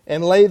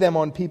 and lay them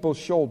on people's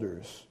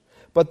shoulders,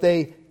 but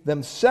they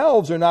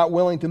themselves are not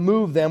willing to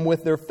move them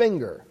with their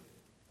finger.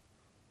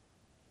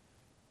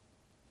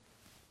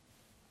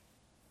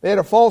 They had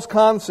a false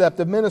concept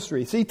of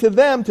ministry. See, to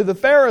them, to the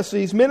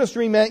Pharisees,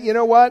 ministry meant, you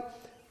know what?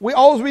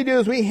 All we do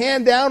is we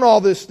hand down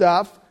all this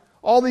stuff,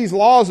 all these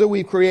laws that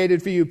we've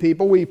created for you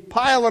people. We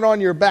pile it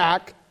on your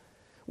back.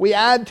 We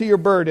add to your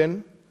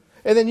burden.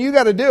 And then you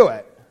got to do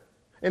it.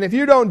 And if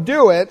you don't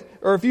do it,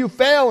 or if you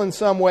fail in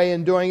some way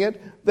in doing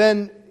it,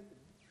 then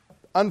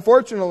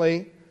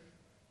unfortunately,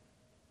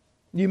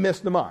 you miss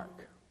the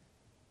mark.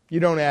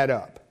 You don't add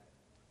up.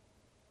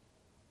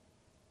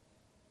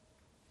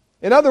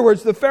 In other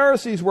words, the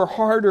Pharisees were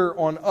harder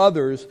on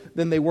others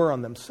than they were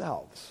on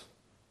themselves.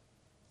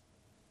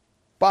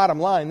 Bottom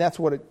line, that's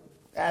what it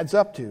adds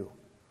up to.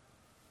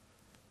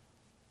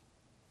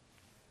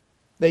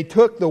 They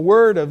took the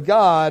Word of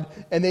God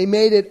and they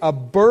made it a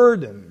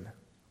burden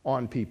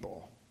on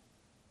people.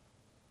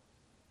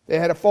 They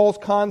had a false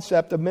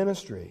concept of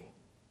ministry.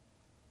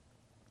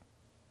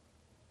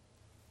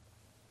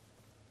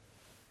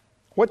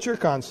 What's your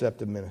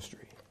concept of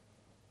ministry?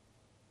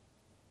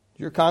 Is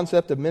your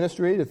concept of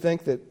ministry to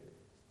think that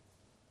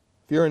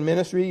if you're in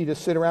ministry, you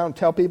just sit around and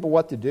tell people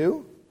what to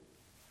do?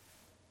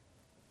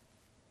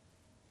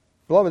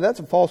 Beloved,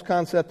 that's a false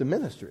concept of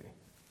ministry.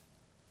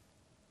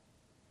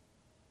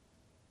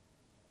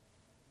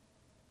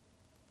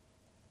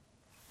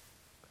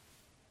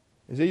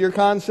 Is it your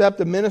concept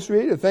of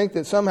ministry to think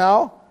that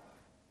somehow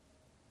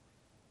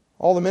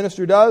all the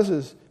minister does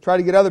is try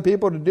to get other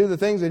people to do the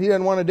things that he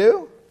doesn't want to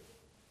do?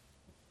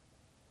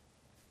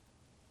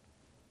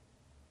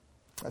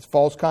 That's a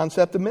false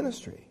concept of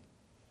ministry.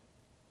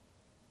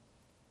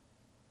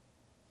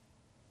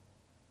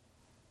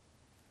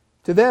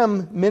 To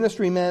them,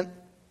 ministry meant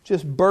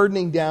just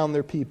burdening down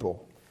their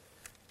people.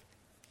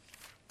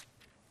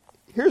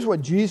 Here's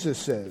what Jesus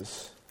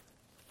says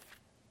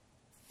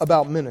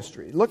about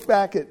ministry. Look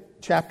back at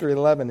chapter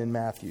 11 in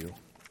Matthew.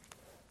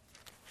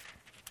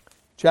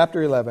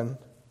 Chapter 11.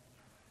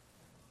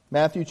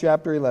 Matthew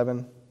chapter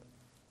 11.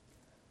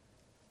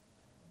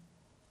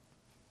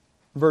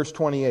 Verse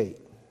 28.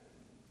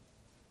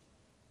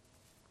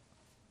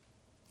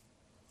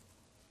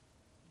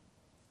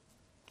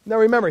 Now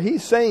remember,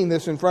 he's saying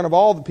this in front of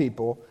all the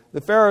people.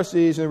 The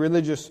Pharisees and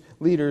religious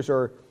leaders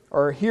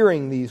are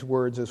hearing these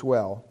words as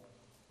well.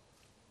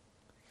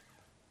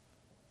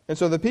 And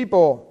so the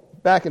people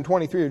back in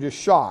 23 are just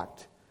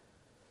shocked.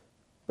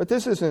 But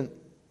this isn't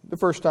the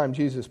first time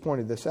Jesus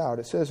pointed this out.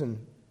 It says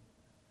in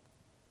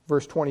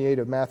verse 28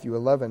 of Matthew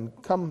 11,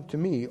 "Come to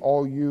me,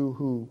 all you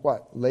who,"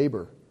 what?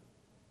 "Labor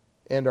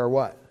and are"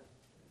 what?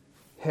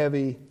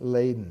 "Heavy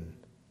laden.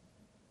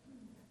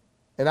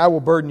 And I will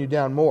burden you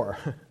down more."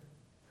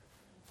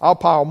 I'll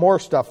pile more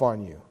stuff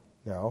on you.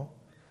 No.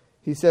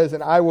 He says,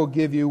 "And I will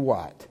give you"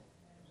 what?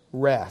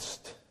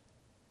 "Rest.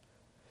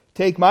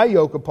 Take my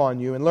yoke upon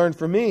you and learn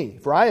from me,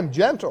 for I am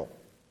gentle.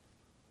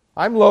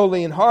 I'm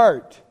lowly in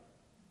heart.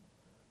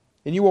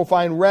 And you will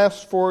find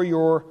rest for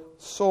your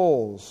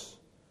souls.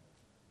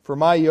 For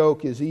my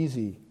yoke is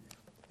easy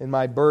and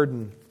my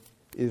burden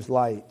is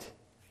light."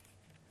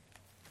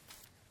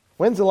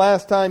 When's the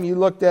last time you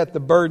looked at the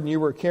burden you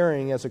were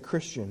carrying as a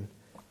Christian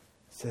and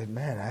said,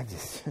 "Man,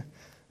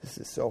 this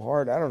is so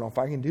hard. I don't know if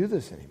I can do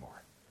this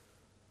anymore"?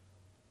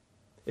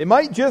 It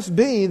might just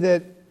be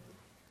that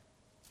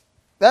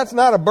that's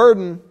not a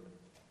burden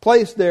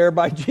placed there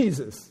by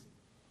Jesus.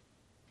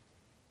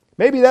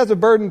 Maybe that's a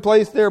burden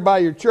placed there by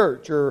your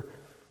church or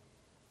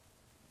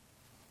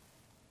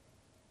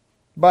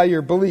by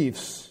your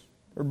beliefs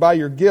or by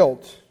your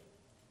guilt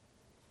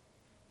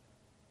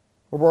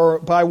or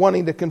by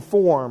wanting to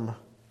conform.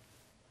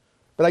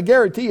 But I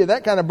guarantee you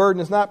that kind of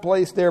burden is not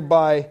placed there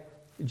by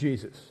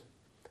Jesus.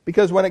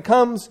 Because when it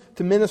comes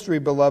to ministry,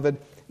 beloved,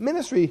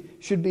 ministry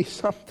should be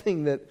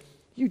something that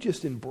you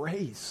just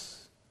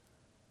embrace.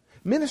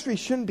 Ministry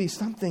shouldn't be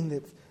something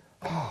that,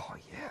 "Oh,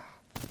 yeah,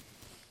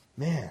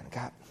 man,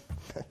 got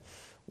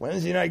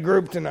Wednesday night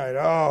group tonight.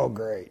 Oh,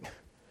 great."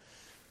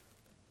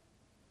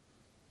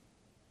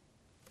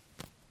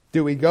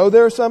 Do we go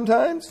there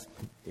sometimes?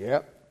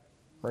 Yep,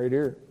 right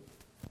here.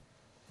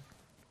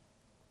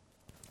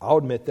 I'll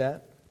admit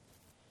that.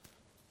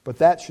 But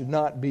that should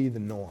not be the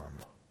norm.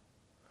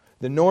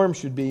 The norm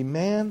should be,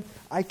 man,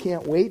 I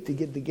can't wait to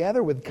get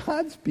together with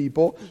God's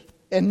people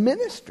and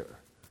minister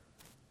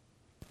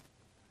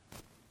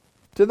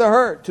to the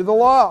hurt, to the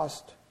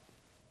lost,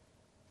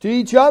 to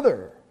each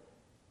other.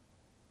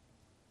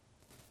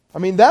 I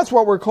mean, that's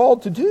what we're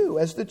called to do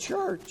as the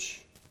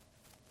church.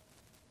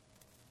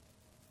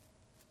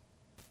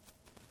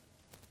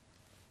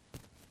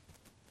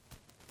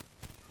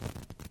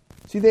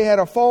 See, they had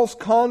a false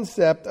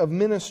concept of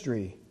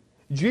ministry.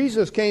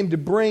 Jesus came to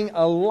bring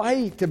a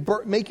light,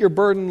 to make your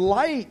burden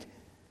light.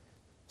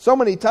 So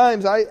many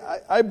times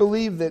I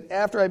believe that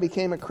after I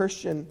became a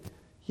Christian,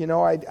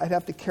 I'd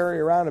have to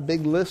carry around a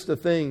big list of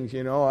things.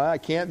 I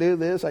can't do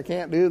this, I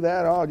can't do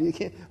that. Oh, you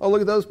can't. Oh,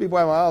 look at those people.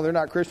 Oh, they're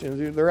not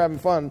Christians. They're having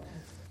fun.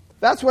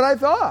 That's what I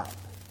thought.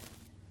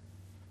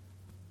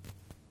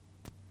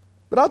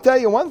 But I'll tell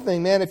you one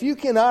thing, man. If you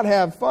cannot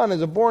have fun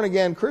as a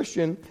born-again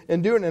Christian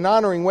and do it in an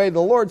honoring way to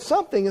the Lord,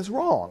 something is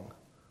wrong.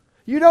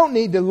 You don't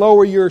need to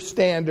lower your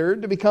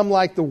standard to become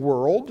like the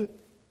world.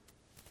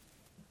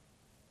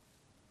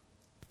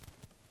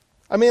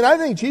 I mean, I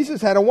think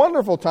Jesus had a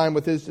wonderful time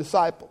with his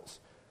disciples.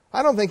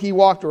 I don't think he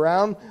walked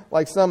around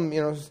like some,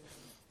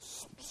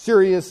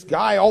 serious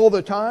guy all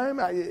the time.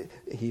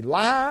 He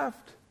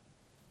laughed.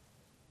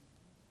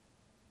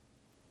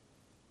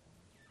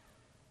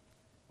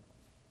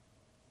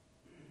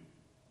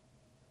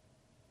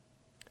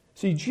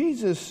 See,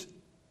 Jesus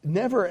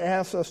never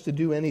asks us to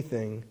do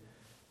anything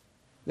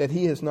that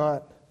he has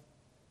not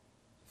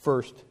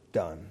first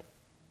done.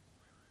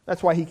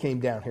 That's why he came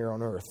down here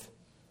on earth.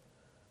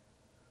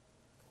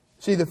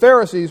 See, the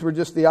Pharisees were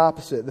just the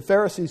opposite. The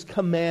Pharisees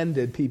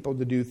commanded people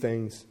to do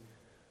things,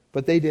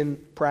 but they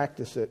didn't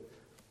practice it.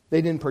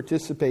 They didn't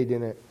participate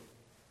in it.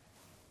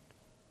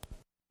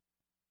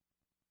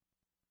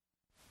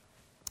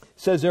 It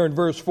says there in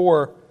verse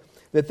 4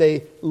 that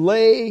they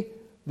lay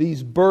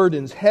these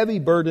burdens, heavy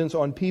burdens,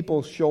 on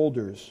people's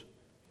shoulders.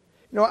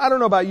 I don't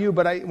know about you,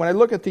 but when I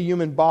look at the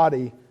human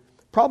body,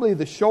 probably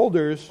the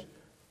shoulders,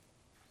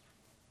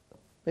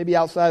 maybe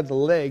outside the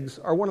legs,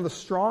 are one of the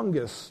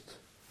strongest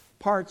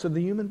parts of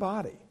the human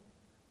body.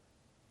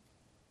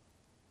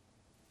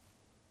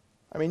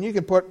 I mean, you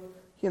can put,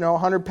 a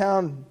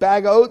 100-pound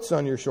bag of oats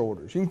on your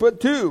shoulders. You can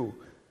put 2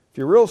 if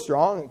you're real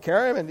strong and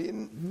carry them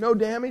and no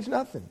damage,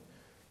 nothing.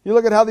 You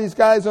look at how these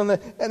guys on the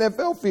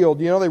NFL field,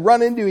 they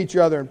run into each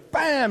other and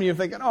bam, you're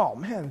thinking, oh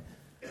man,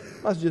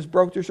 must have just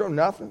broke their shoulder.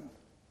 Nothing.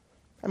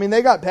 I mean,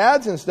 they got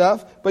pads and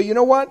stuff, but you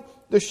know what?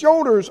 The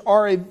shoulders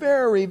are a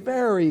very,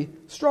 very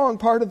strong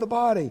part of the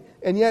body.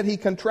 And yet he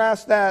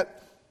contrasts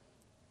that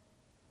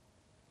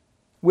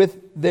with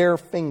their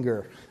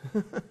finger.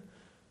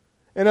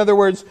 In other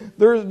words,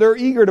 they're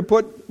eager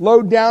to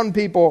load down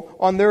people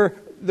on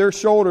their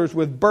shoulders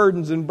with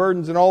burdens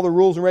and all the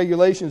rules and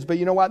regulations. But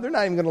you know what? They're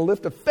not even going to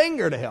lift a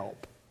finger to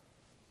help.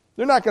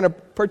 They're not going to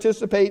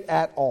participate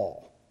at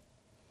all.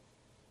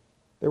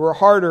 They were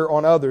harder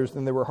on others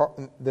than they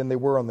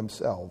were on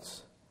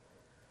themselves.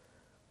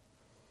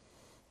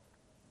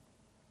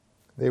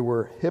 They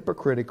were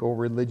hypocritical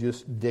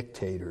religious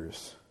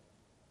dictators.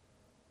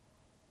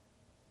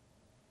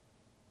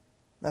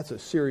 That's a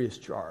serious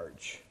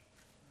charge.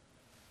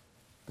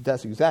 But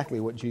that's exactly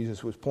what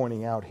Jesus was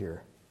pointing out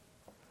here.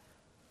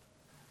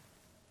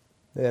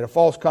 They had a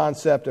false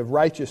concept of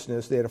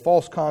righteousness. They had a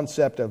false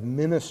concept of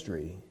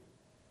ministry.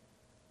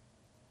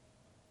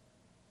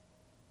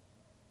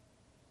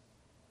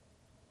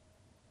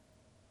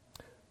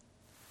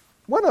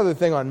 One other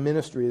thing on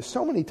ministry is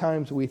so many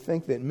times we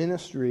think that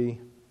ministry,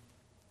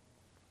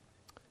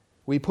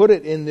 we put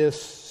it in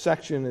this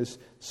section as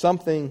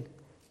something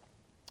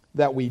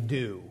that we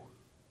do.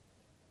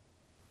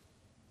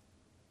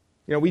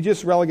 We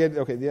just relegated,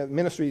 the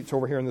ministry, it's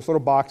over here in this little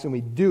box, and we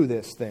do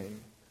this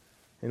thing.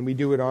 And we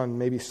do it on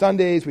maybe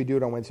Sundays, we do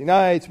it on Wednesday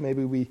nights,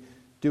 maybe we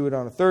do it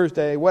on a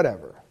Thursday,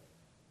 whatever.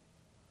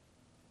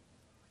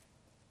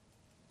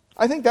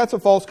 I think that's a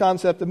false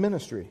concept of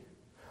ministry.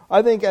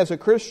 I think as a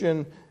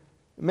Christian,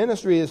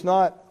 ministry is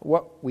not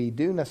what we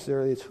do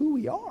necessarily, it's who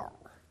we are.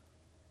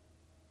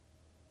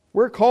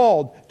 We're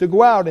called to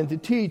go out and to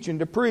teach and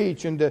to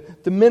preach and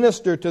to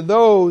minister to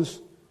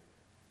those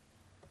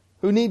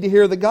who need to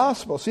hear the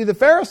gospel. See, the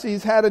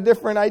Pharisees had a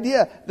different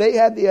idea. They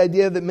had the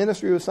idea that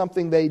ministry was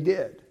something they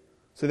did.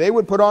 So they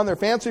would put on their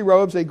fancy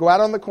robes, they'd go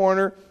out on the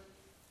corner,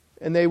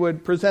 and they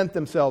would present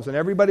themselves. And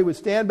everybody would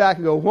stand back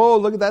and go, whoa,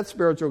 look at that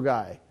spiritual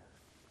guy.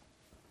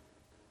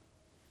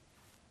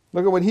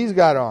 Look at what he's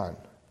got on.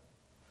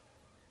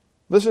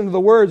 Listen to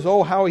the words,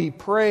 oh, how he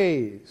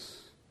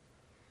prays.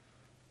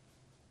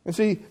 And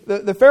see,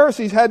 the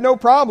Pharisees had no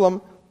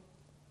problem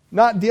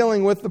not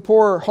dealing with the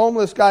poor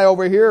homeless guy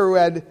over here who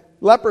had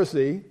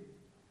leprosy.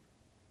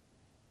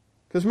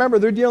 Because remember,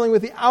 they're dealing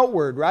with the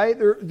outward, right?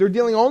 They're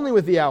dealing only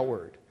with the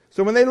outward.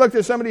 So when they looked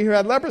at somebody who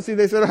had leprosy,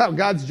 they said, oh,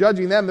 God's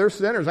judging them. They're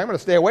sinners. I'm going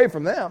to stay away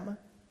from them.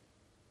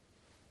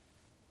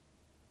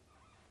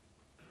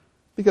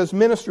 Because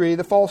ministry,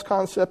 the false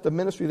concept of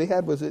ministry they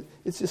had was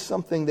it's just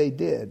something they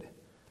did.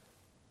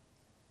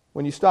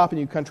 When you stop and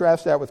you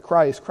contrast that with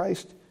Christ,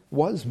 Christ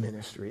was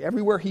ministry.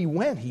 Everywhere he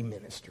went, he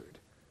ministered.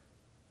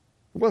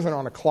 It wasn't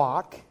on a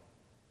clock. It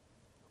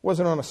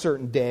wasn't on a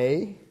certain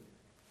day.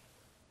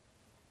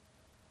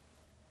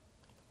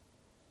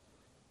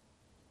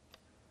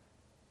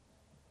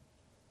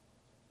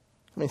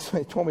 I mean,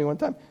 somebody told me one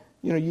time,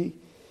 you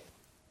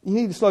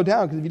need to slow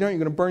down because if you don't, you're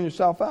going to burn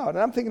yourself out. And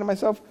I'm thinking to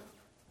myself,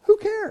 who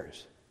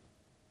cares?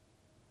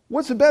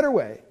 What's the better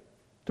way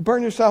to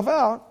burn yourself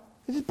out?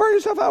 Just burn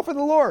yourself out for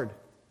the Lord.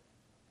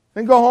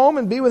 And go home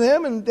and be with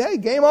Him and, hey,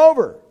 game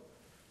over.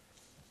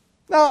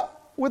 Now,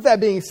 with that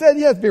being said,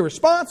 you have to be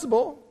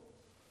responsible.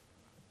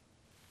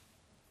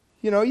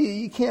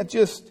 You can't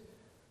just,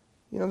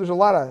 there's a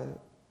lot of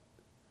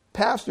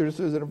pastors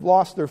that have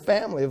lost their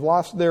family, have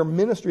lost their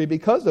ministry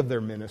because of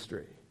their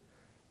ministry.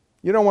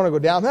 You don't want to go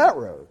down that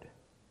road.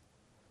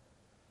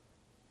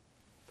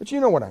 But you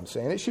know what I'm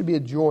saying. It should be a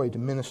joy to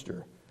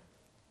minister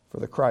for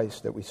the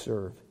Christ that we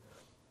serve.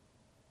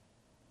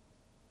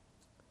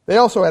 They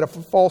also had a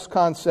false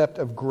concept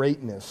of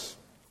greatness.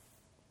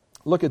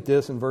 Look at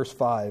this in verse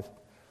 5.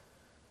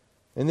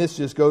 And this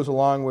just goes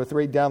along with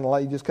right down the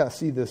line. You just kind of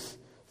see this.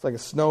 It's like a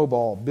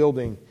snowball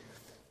building.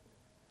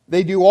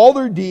 They do all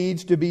their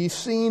deeds to be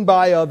seen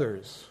by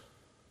others.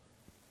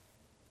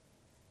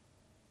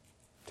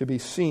 To be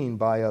seen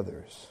by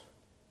others.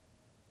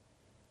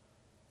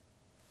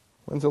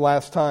 When's the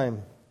last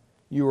time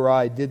you or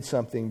I did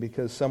something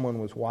because someone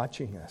was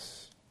watching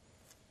us?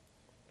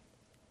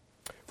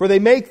 For they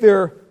make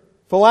their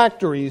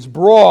phylacteries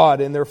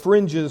broad and their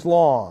fringes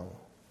long.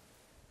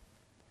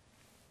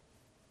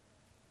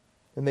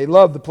 And they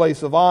love the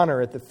place of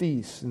honor at the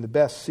feasts and the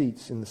best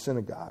seats in the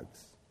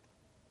synagogues.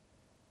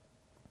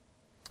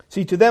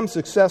 See, to them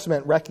success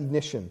meant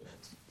recognition.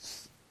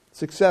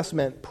 Success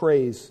meant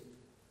praise,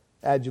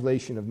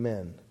 adulation of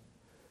men.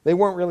 They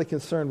weren't really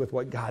concerned with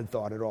what God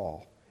thought at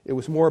all. It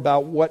was more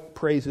about what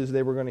praises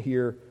they were going to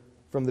hear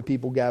from the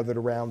people gathered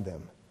around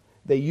them.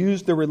 They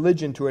used their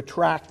religion to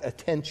attract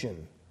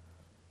attention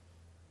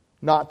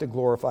not to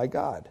glorify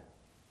God.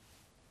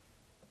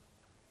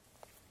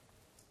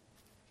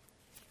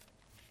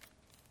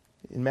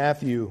 In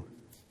Matthew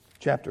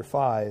chapter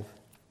 5,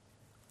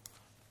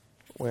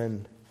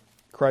 when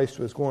Christ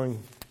was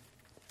going,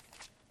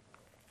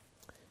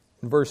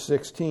 in verse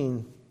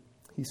 16,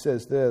 he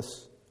says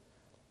this,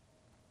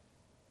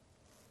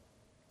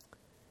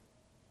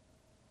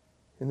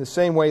 "In the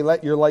same way,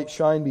 let your light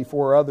shine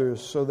before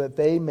others, so that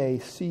they may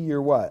see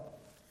your" what?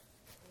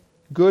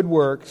 "Good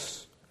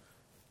works,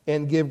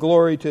 and give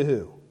glory to"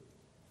 who?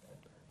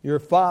 "Your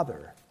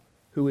Father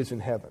who is in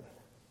heaven."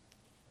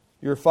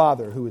 Your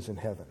Father who is in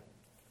heaven.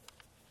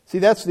 See,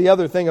 that's the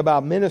other thing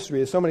about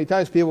ministry, is so many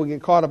times people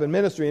get caught up in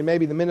ministry, and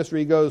maybe the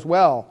ministry goes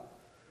well,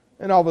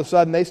 and all of a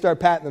sudden they start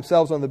patting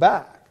themselves on the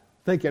back,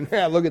 thinking,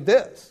 "Yeah, look at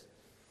this.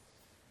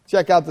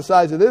 Check out the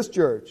size of this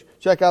church.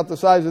 Check out the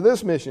size of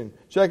this mission.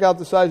 Check out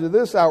the size of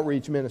this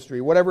outreach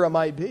ministry," whatever it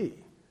might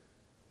be.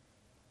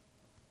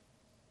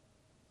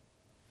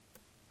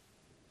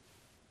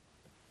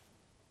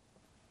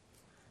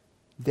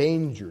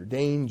 Danger,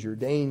 danger,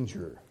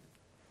 danger.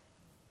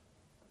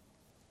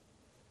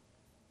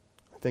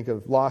 Think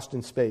of Lost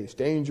in Space.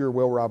 Danger,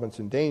 Will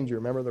Robinson. Danger.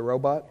 Remember the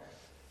robot?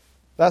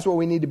 That's what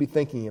we need to be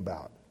thinking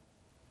about.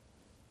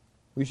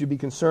 We should be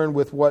concerned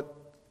with what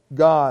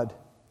God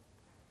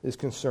is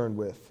concerned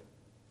with.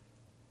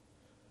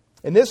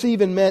 And this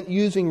even meant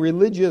using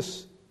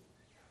religious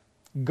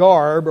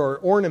garb or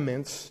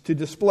ornaments to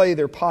display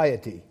their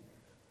piety.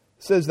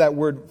 It says that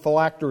word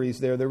phylacteries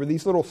there. There were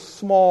these little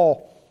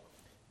small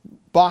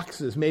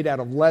boxes made out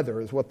of leather,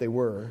 is what they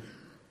were,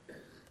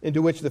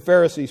 into which the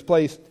Pharisees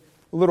placed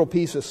a little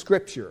piece of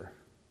Scripture.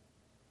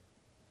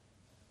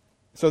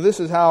 So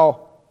this is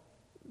how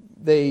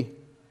they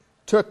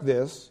took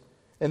this,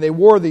 and they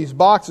wore these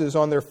boxes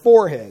on their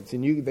foreheads,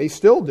 and they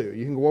still do.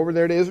 You can go over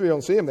there to Israel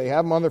and see them. They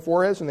have them on their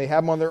foreheads, and they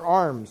have them on their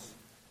arms.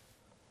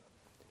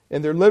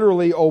 And they're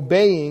literally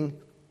obeying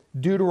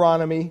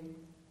Deuteronomy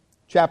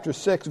chapter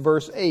 6,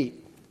 verse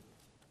 8.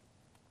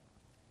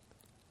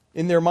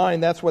 In their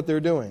mind, that's what they're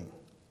doing.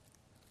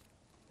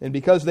 And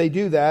because they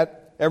do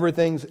that,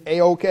 everything's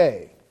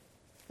A-okay.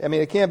 I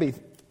mean, it can't be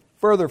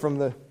further from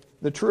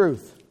the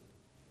truth.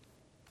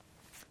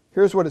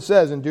 Here's what it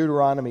says in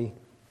Deuteronomy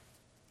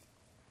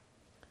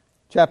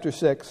chapter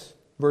 6,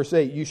 verse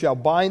 8. "You shall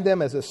bind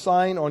them as a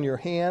sign on your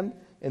hand,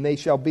 and they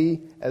shall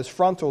be as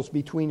frontals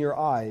between your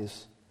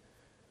eyes."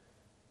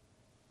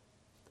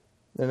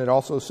 Then it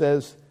also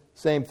says,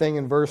 same thing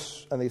in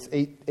verse, I think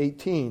it's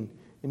 18.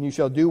 "And you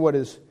shall do what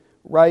is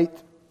right,"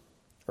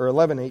 or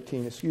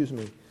 11:18, excuse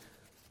me.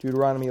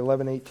 Deuteronomy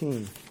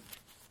 11:18.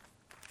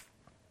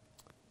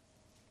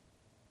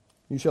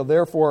 "You shall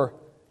therefore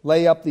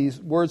lay up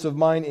these words of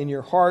mine in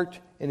your heart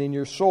and in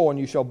your soul, and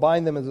you shall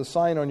bind them as a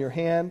sign on your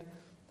hand,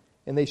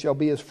 and they shall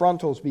be as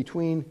frontals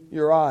between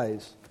your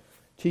eyes.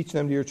 Teach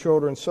them to your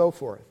children," and so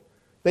forth.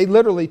 They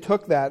literally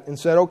took that and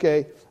said,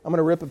 "Okay, I'm going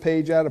to rip a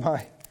page out of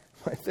my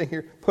thing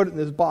here, put it in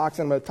this box,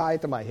 and I'm going to tie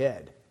it to my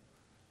head."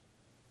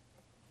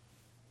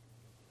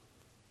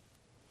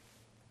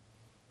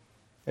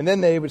 And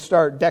then they would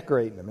start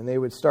decorating them, and they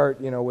would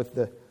start, with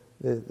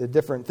the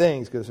different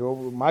things, because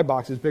my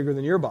box is bigger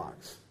than your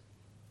box.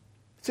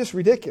 It's just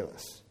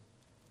ridiculous.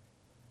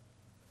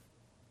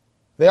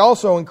 They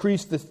also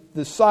increased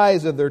the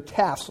size of their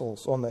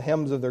tassels on the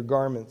hems of their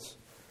garments.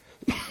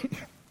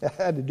 That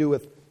had to do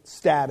with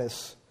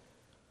status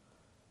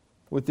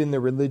within the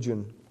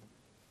religion.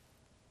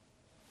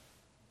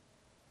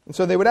 And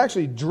so they would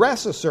actually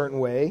dress a certain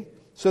way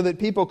so that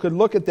people could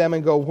look at them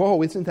and go,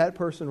 "Whoa, isn't that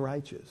person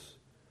righteous?"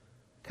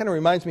 Kind of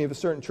reminds me of a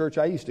certain church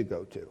I used to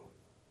go to.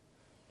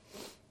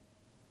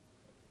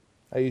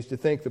 I used to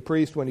think the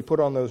priest, when he put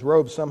on those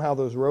robes, somehow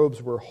those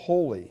robes were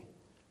holy.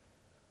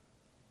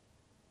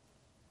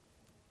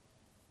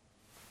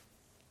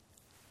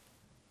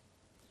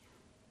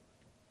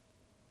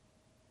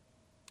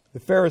 The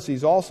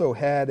Pharisees also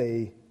had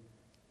an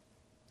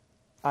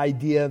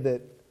idea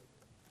that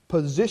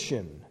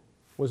position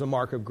was a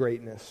mark of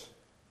greatness.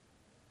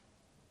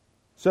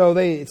 So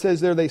it says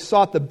there they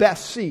sought the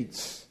best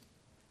seats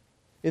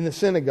in the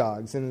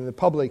synagogues and in the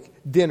public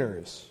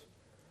dinners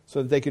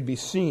so that they could be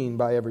seen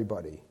by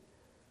everybody.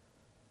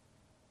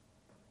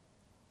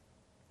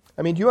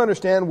 I mean, do you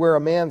understand where a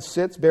man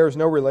sits bears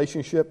no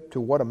relationship to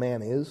what a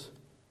man is?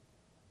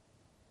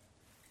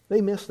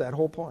 They missed that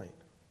whole point.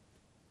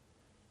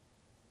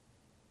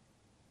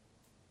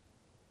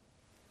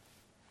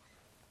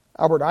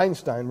 Albert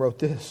Einstein wrote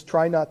this: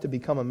 "Try not to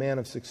become a man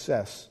of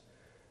success,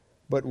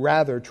 but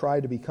rather try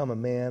to become a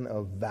man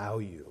of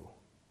value."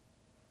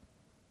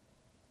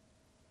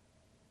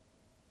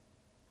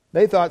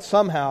 They thought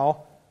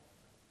somehow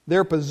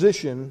their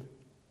position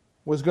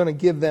was going to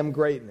give them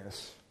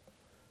greatness.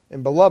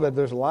 And beloved,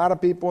 there's a lot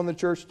of people in the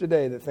church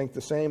today that think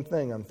the same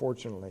thing,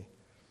 unfortunately.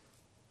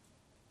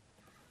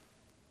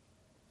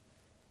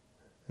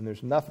 And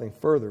there's nothing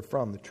further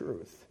from the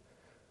truth.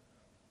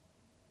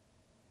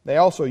 They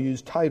also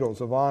used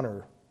titles of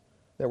honor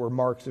that were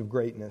marks of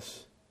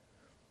greatness.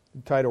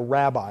 The title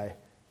rabbi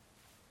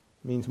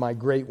means my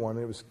great one.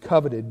 It was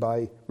coveted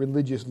by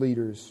religious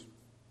leaders.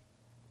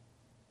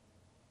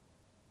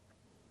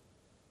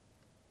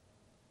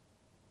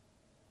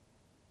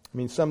 I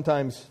mean,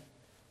 sometimes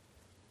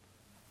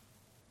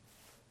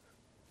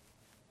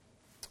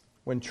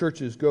when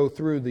churches go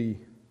through the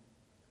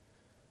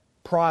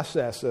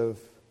process of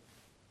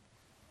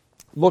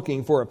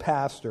looking for a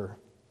pastor,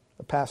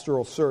 a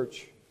pastoral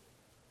search,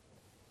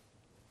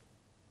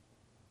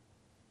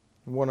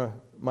 in one of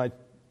my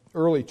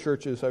early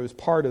churches, I was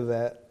part of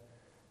that.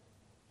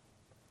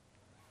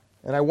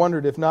 And I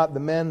wondered if not the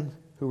men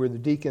who were the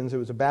deacons, it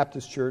was a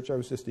Baptist church, I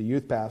was just a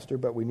youth pastor,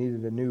 but we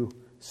needed a new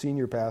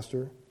senior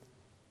pastor.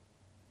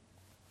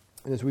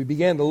 And as we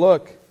began to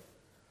look,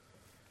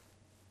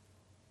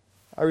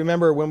 I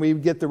remember when we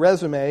would get the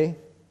resume,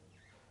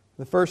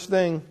 the first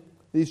thing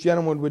these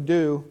gentlemen would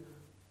do,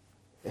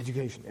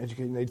 education,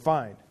 they'd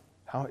find.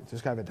 How, does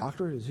this guy have a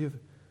doctorate?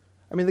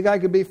 The guy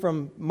could be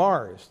from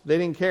Mars. They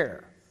didn't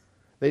care.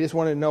 They just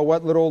wanted to know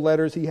what little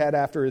letters he had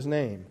after his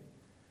name.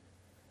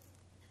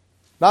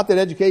 Not that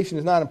education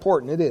is not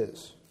important. It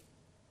is.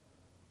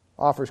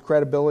 It offers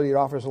credibility. It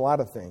offers a lot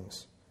of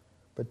things.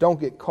 But don't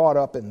get caught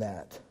up in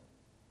that.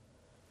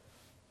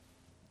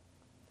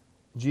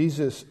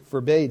 Jesus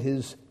forbade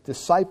his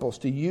disciples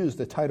to use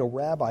the title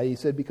rabbi. He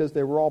said because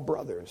they were all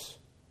brothers.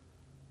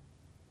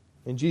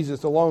 And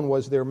Jesus alone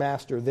was their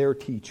master, their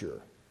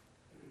teacher.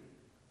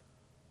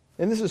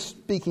 And this is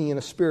speaking in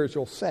a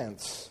spiritual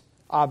sense.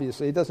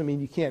 Obviously, it doesn't mean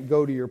you can't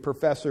go to your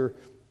professor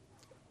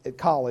at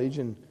college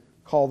and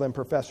call them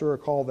professor or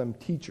call them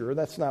teacher.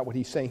 That's not what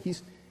he's saying.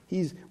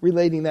 He's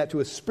relating that to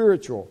a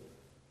spiritual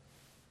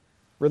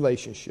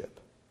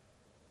relationship.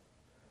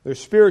 There's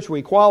spiritual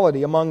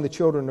equality among the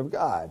children of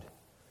God.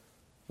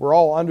 We're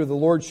all under the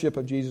lordship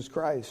of Jesus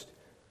Christ.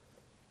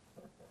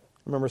 I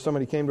remember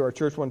somebody came to our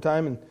church one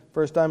time, and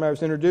first time I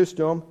was introduced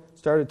to him,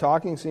 started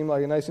talking, seemed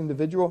like a nice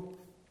individual.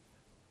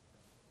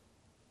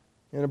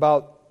 And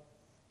about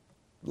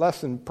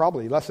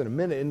probably less than a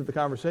minute into the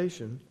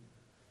conversation,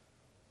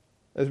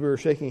 as we were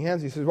shaking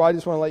hands, he says, well, I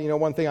just want to let you know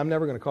one thing, I'm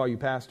never going to call you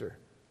pastor.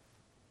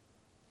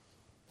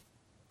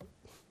 I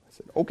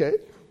said, okay.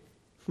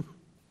 I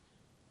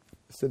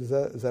said, is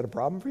that a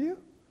problem for you?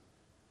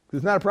 Because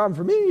it's not a problem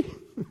for me.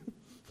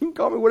 You can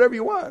call me whatever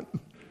you want.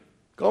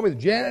 Call me the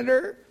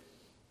janitor.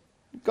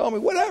 Call me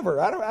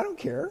whatever. I don't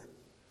care.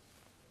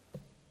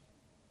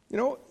 You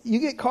know, you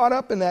get caught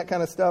up in that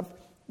kind of stuff,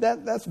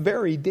 that's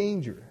very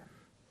dangerous.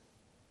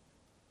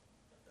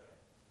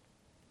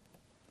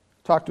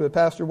 Talked to a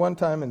pastor one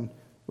time, and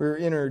we were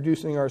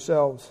introducing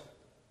ourselves.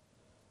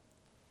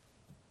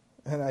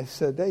 And I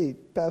said, hey,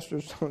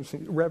 Pastor,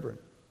 Reverend.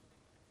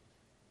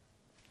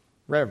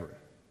 Reverend.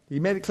 He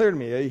made it clear to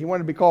me. He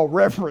wanted to be called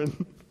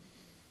Reverend.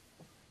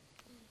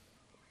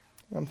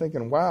 I'm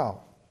thinking,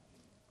 wow,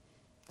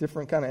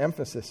 different kind of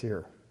emphasis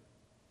here.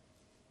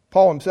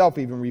 Paul himself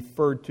even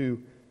referred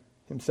to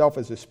himself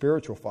as a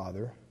spiritual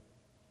father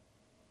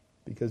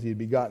because he had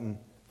begotten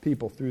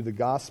people through the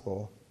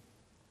gospel.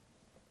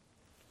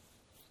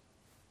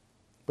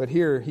 But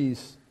here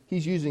he's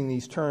using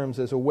these terms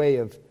as a way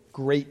of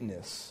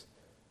greatness,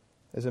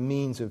 as a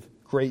means of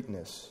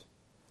greatness.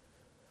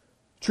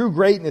 True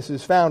greatness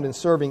is found in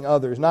serving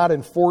others, not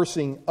in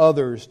forcing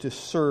others to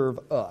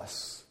serve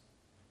us.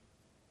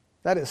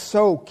 That is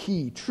so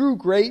key. True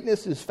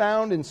greatness is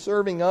found in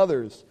serving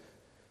others,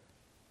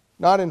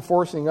 not in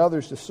forcing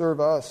others to serve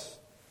us.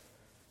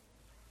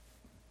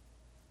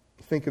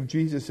 Think of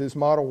Jesus'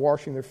 model,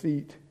 washing their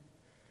feet.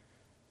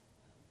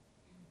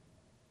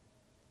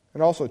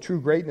 And also,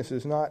 true greatness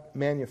is not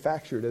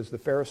manufactured as the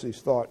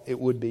Pharisees thought it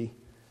would be.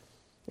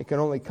 It can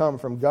only come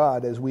from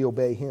God as we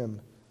obey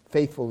Him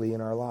faithfully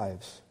in our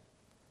lives.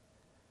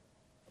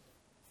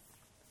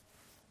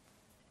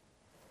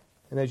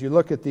 And as you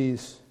look at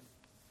these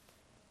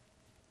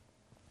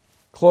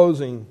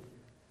closing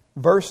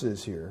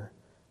verses here,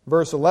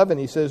 verse 11,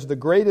 he says, the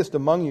greatest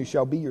among you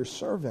shall be your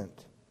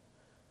servant.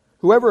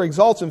 Whoever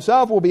exalts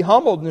himself will be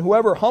humbled, and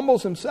whoever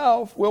humbles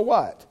himself will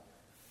what?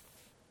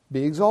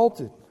 Be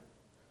exalted.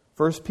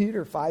 1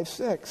 Peter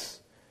 5:6.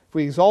 If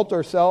we exalt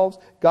ourselves,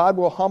 God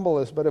will humble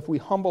us. But if we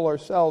humble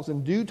ourselves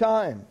in due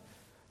time,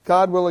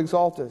 God will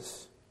exalt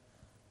us.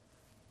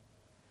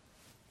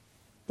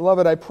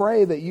 Beloved, I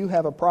pray that you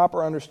have a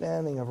proper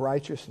understanding of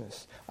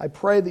righteousness. I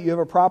pray that you have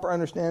a proper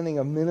understanding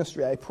of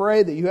ministry. I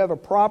pray that you have a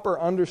proper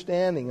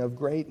understanding of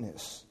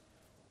greatness.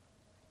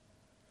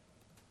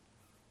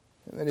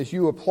 And that as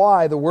you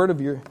apply the word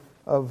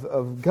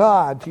of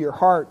God to your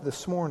heart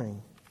this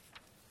morning,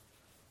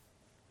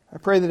 I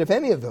pray that if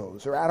any of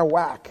those are out of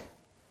whack,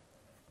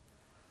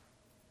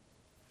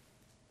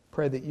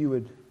 pray that you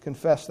would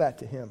confess that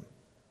to Him,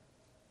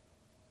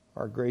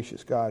 our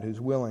gracious God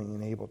who's willing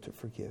and able to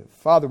forgive.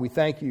 Father, we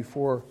thank you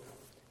for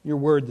your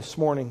word this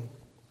morning.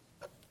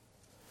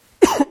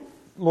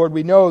 Lord,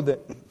 we know that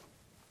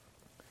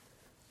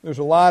there's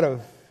a lot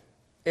of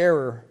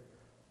error,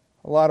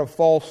 a lot of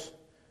false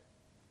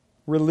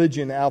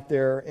religion out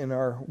there in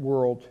our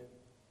world.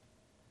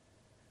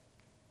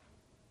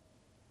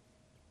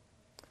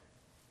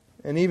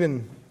 And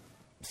even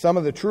some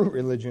of the true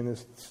religion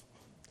is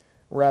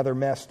rather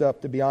messed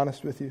up, to be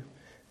honest with you.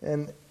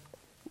 And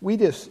we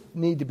just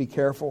need to be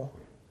careful.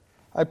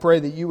 I pray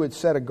that you would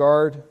set a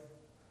guard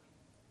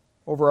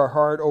over our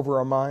heart, over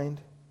our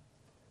mind.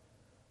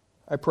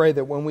 I pray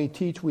that when we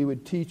teach, we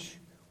would teach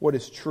what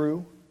is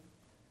true,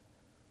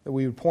 that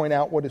we would point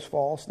out what is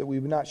false, that we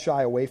would not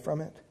shy away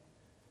from it.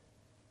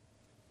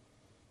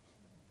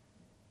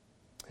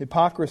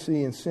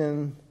 Hypocrisy and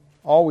sin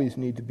always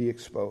need to be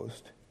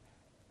exposed.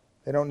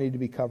 They don't need to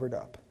be covered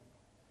up.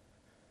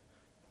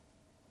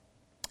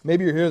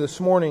 Maybe you're here this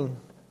morning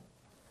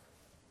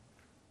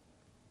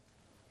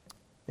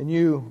and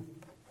you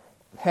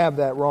have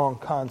that wrong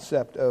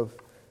concept of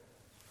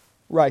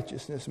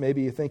righteousness.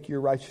 Maybe you think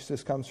your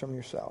righteousness comes from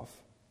yourself.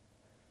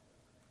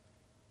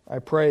 I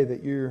pray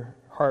that your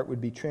heart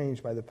would be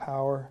changed by the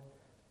power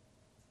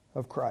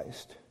of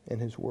Christ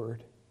and His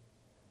Word.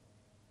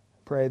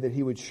 Pray that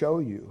He would show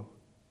you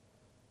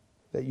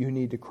that you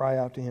need to cry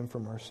out to Him for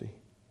mercy.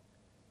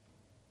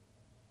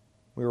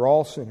 We are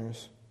all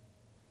sinners.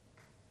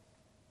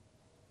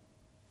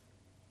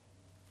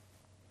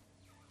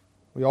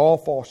 We all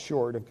fall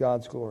short of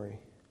God's glory.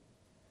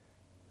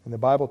 And the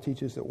Bible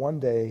teaches that one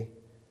day,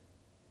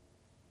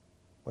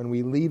 when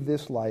we leave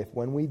this life,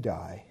 when we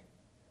die,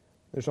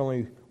 there's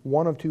only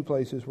one of two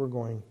places we're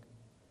going.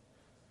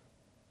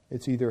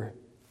 It's either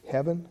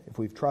heaven, if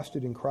we've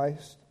trusted in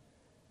Christ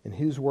and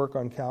His work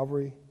on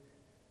Calvary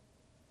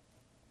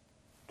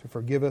to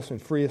forgive us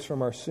and free us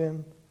from our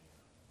sin.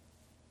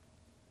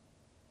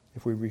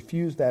 If we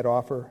refuse that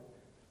offer,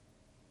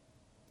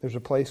 there's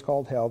a place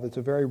called hell that's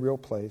a very real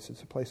place.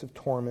 It's a place of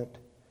torment.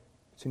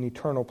 It's an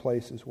eternal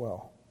place as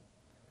well.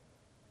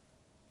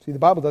 See, the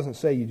Bible doesn't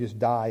say you just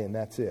die and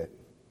that's it.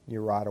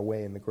 You rot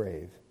away in the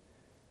grave.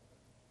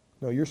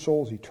 No, your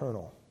soul's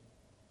eternal.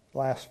 It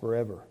lasts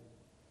forever.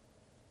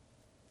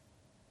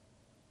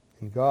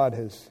 And God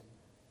has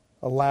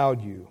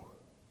allowed you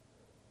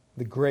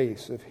the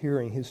grace of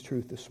hearing His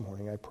truth this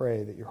morning. I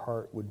pray that your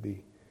heart would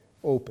be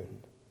open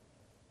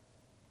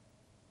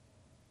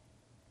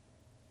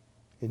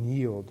and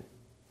yield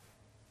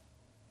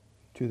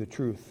to the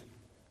truth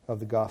of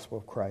the gospel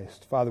of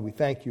Christ. Father, we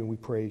thank you and we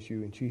praise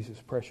you in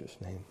Jesus' precious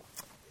name.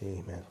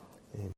 Amen. Amen.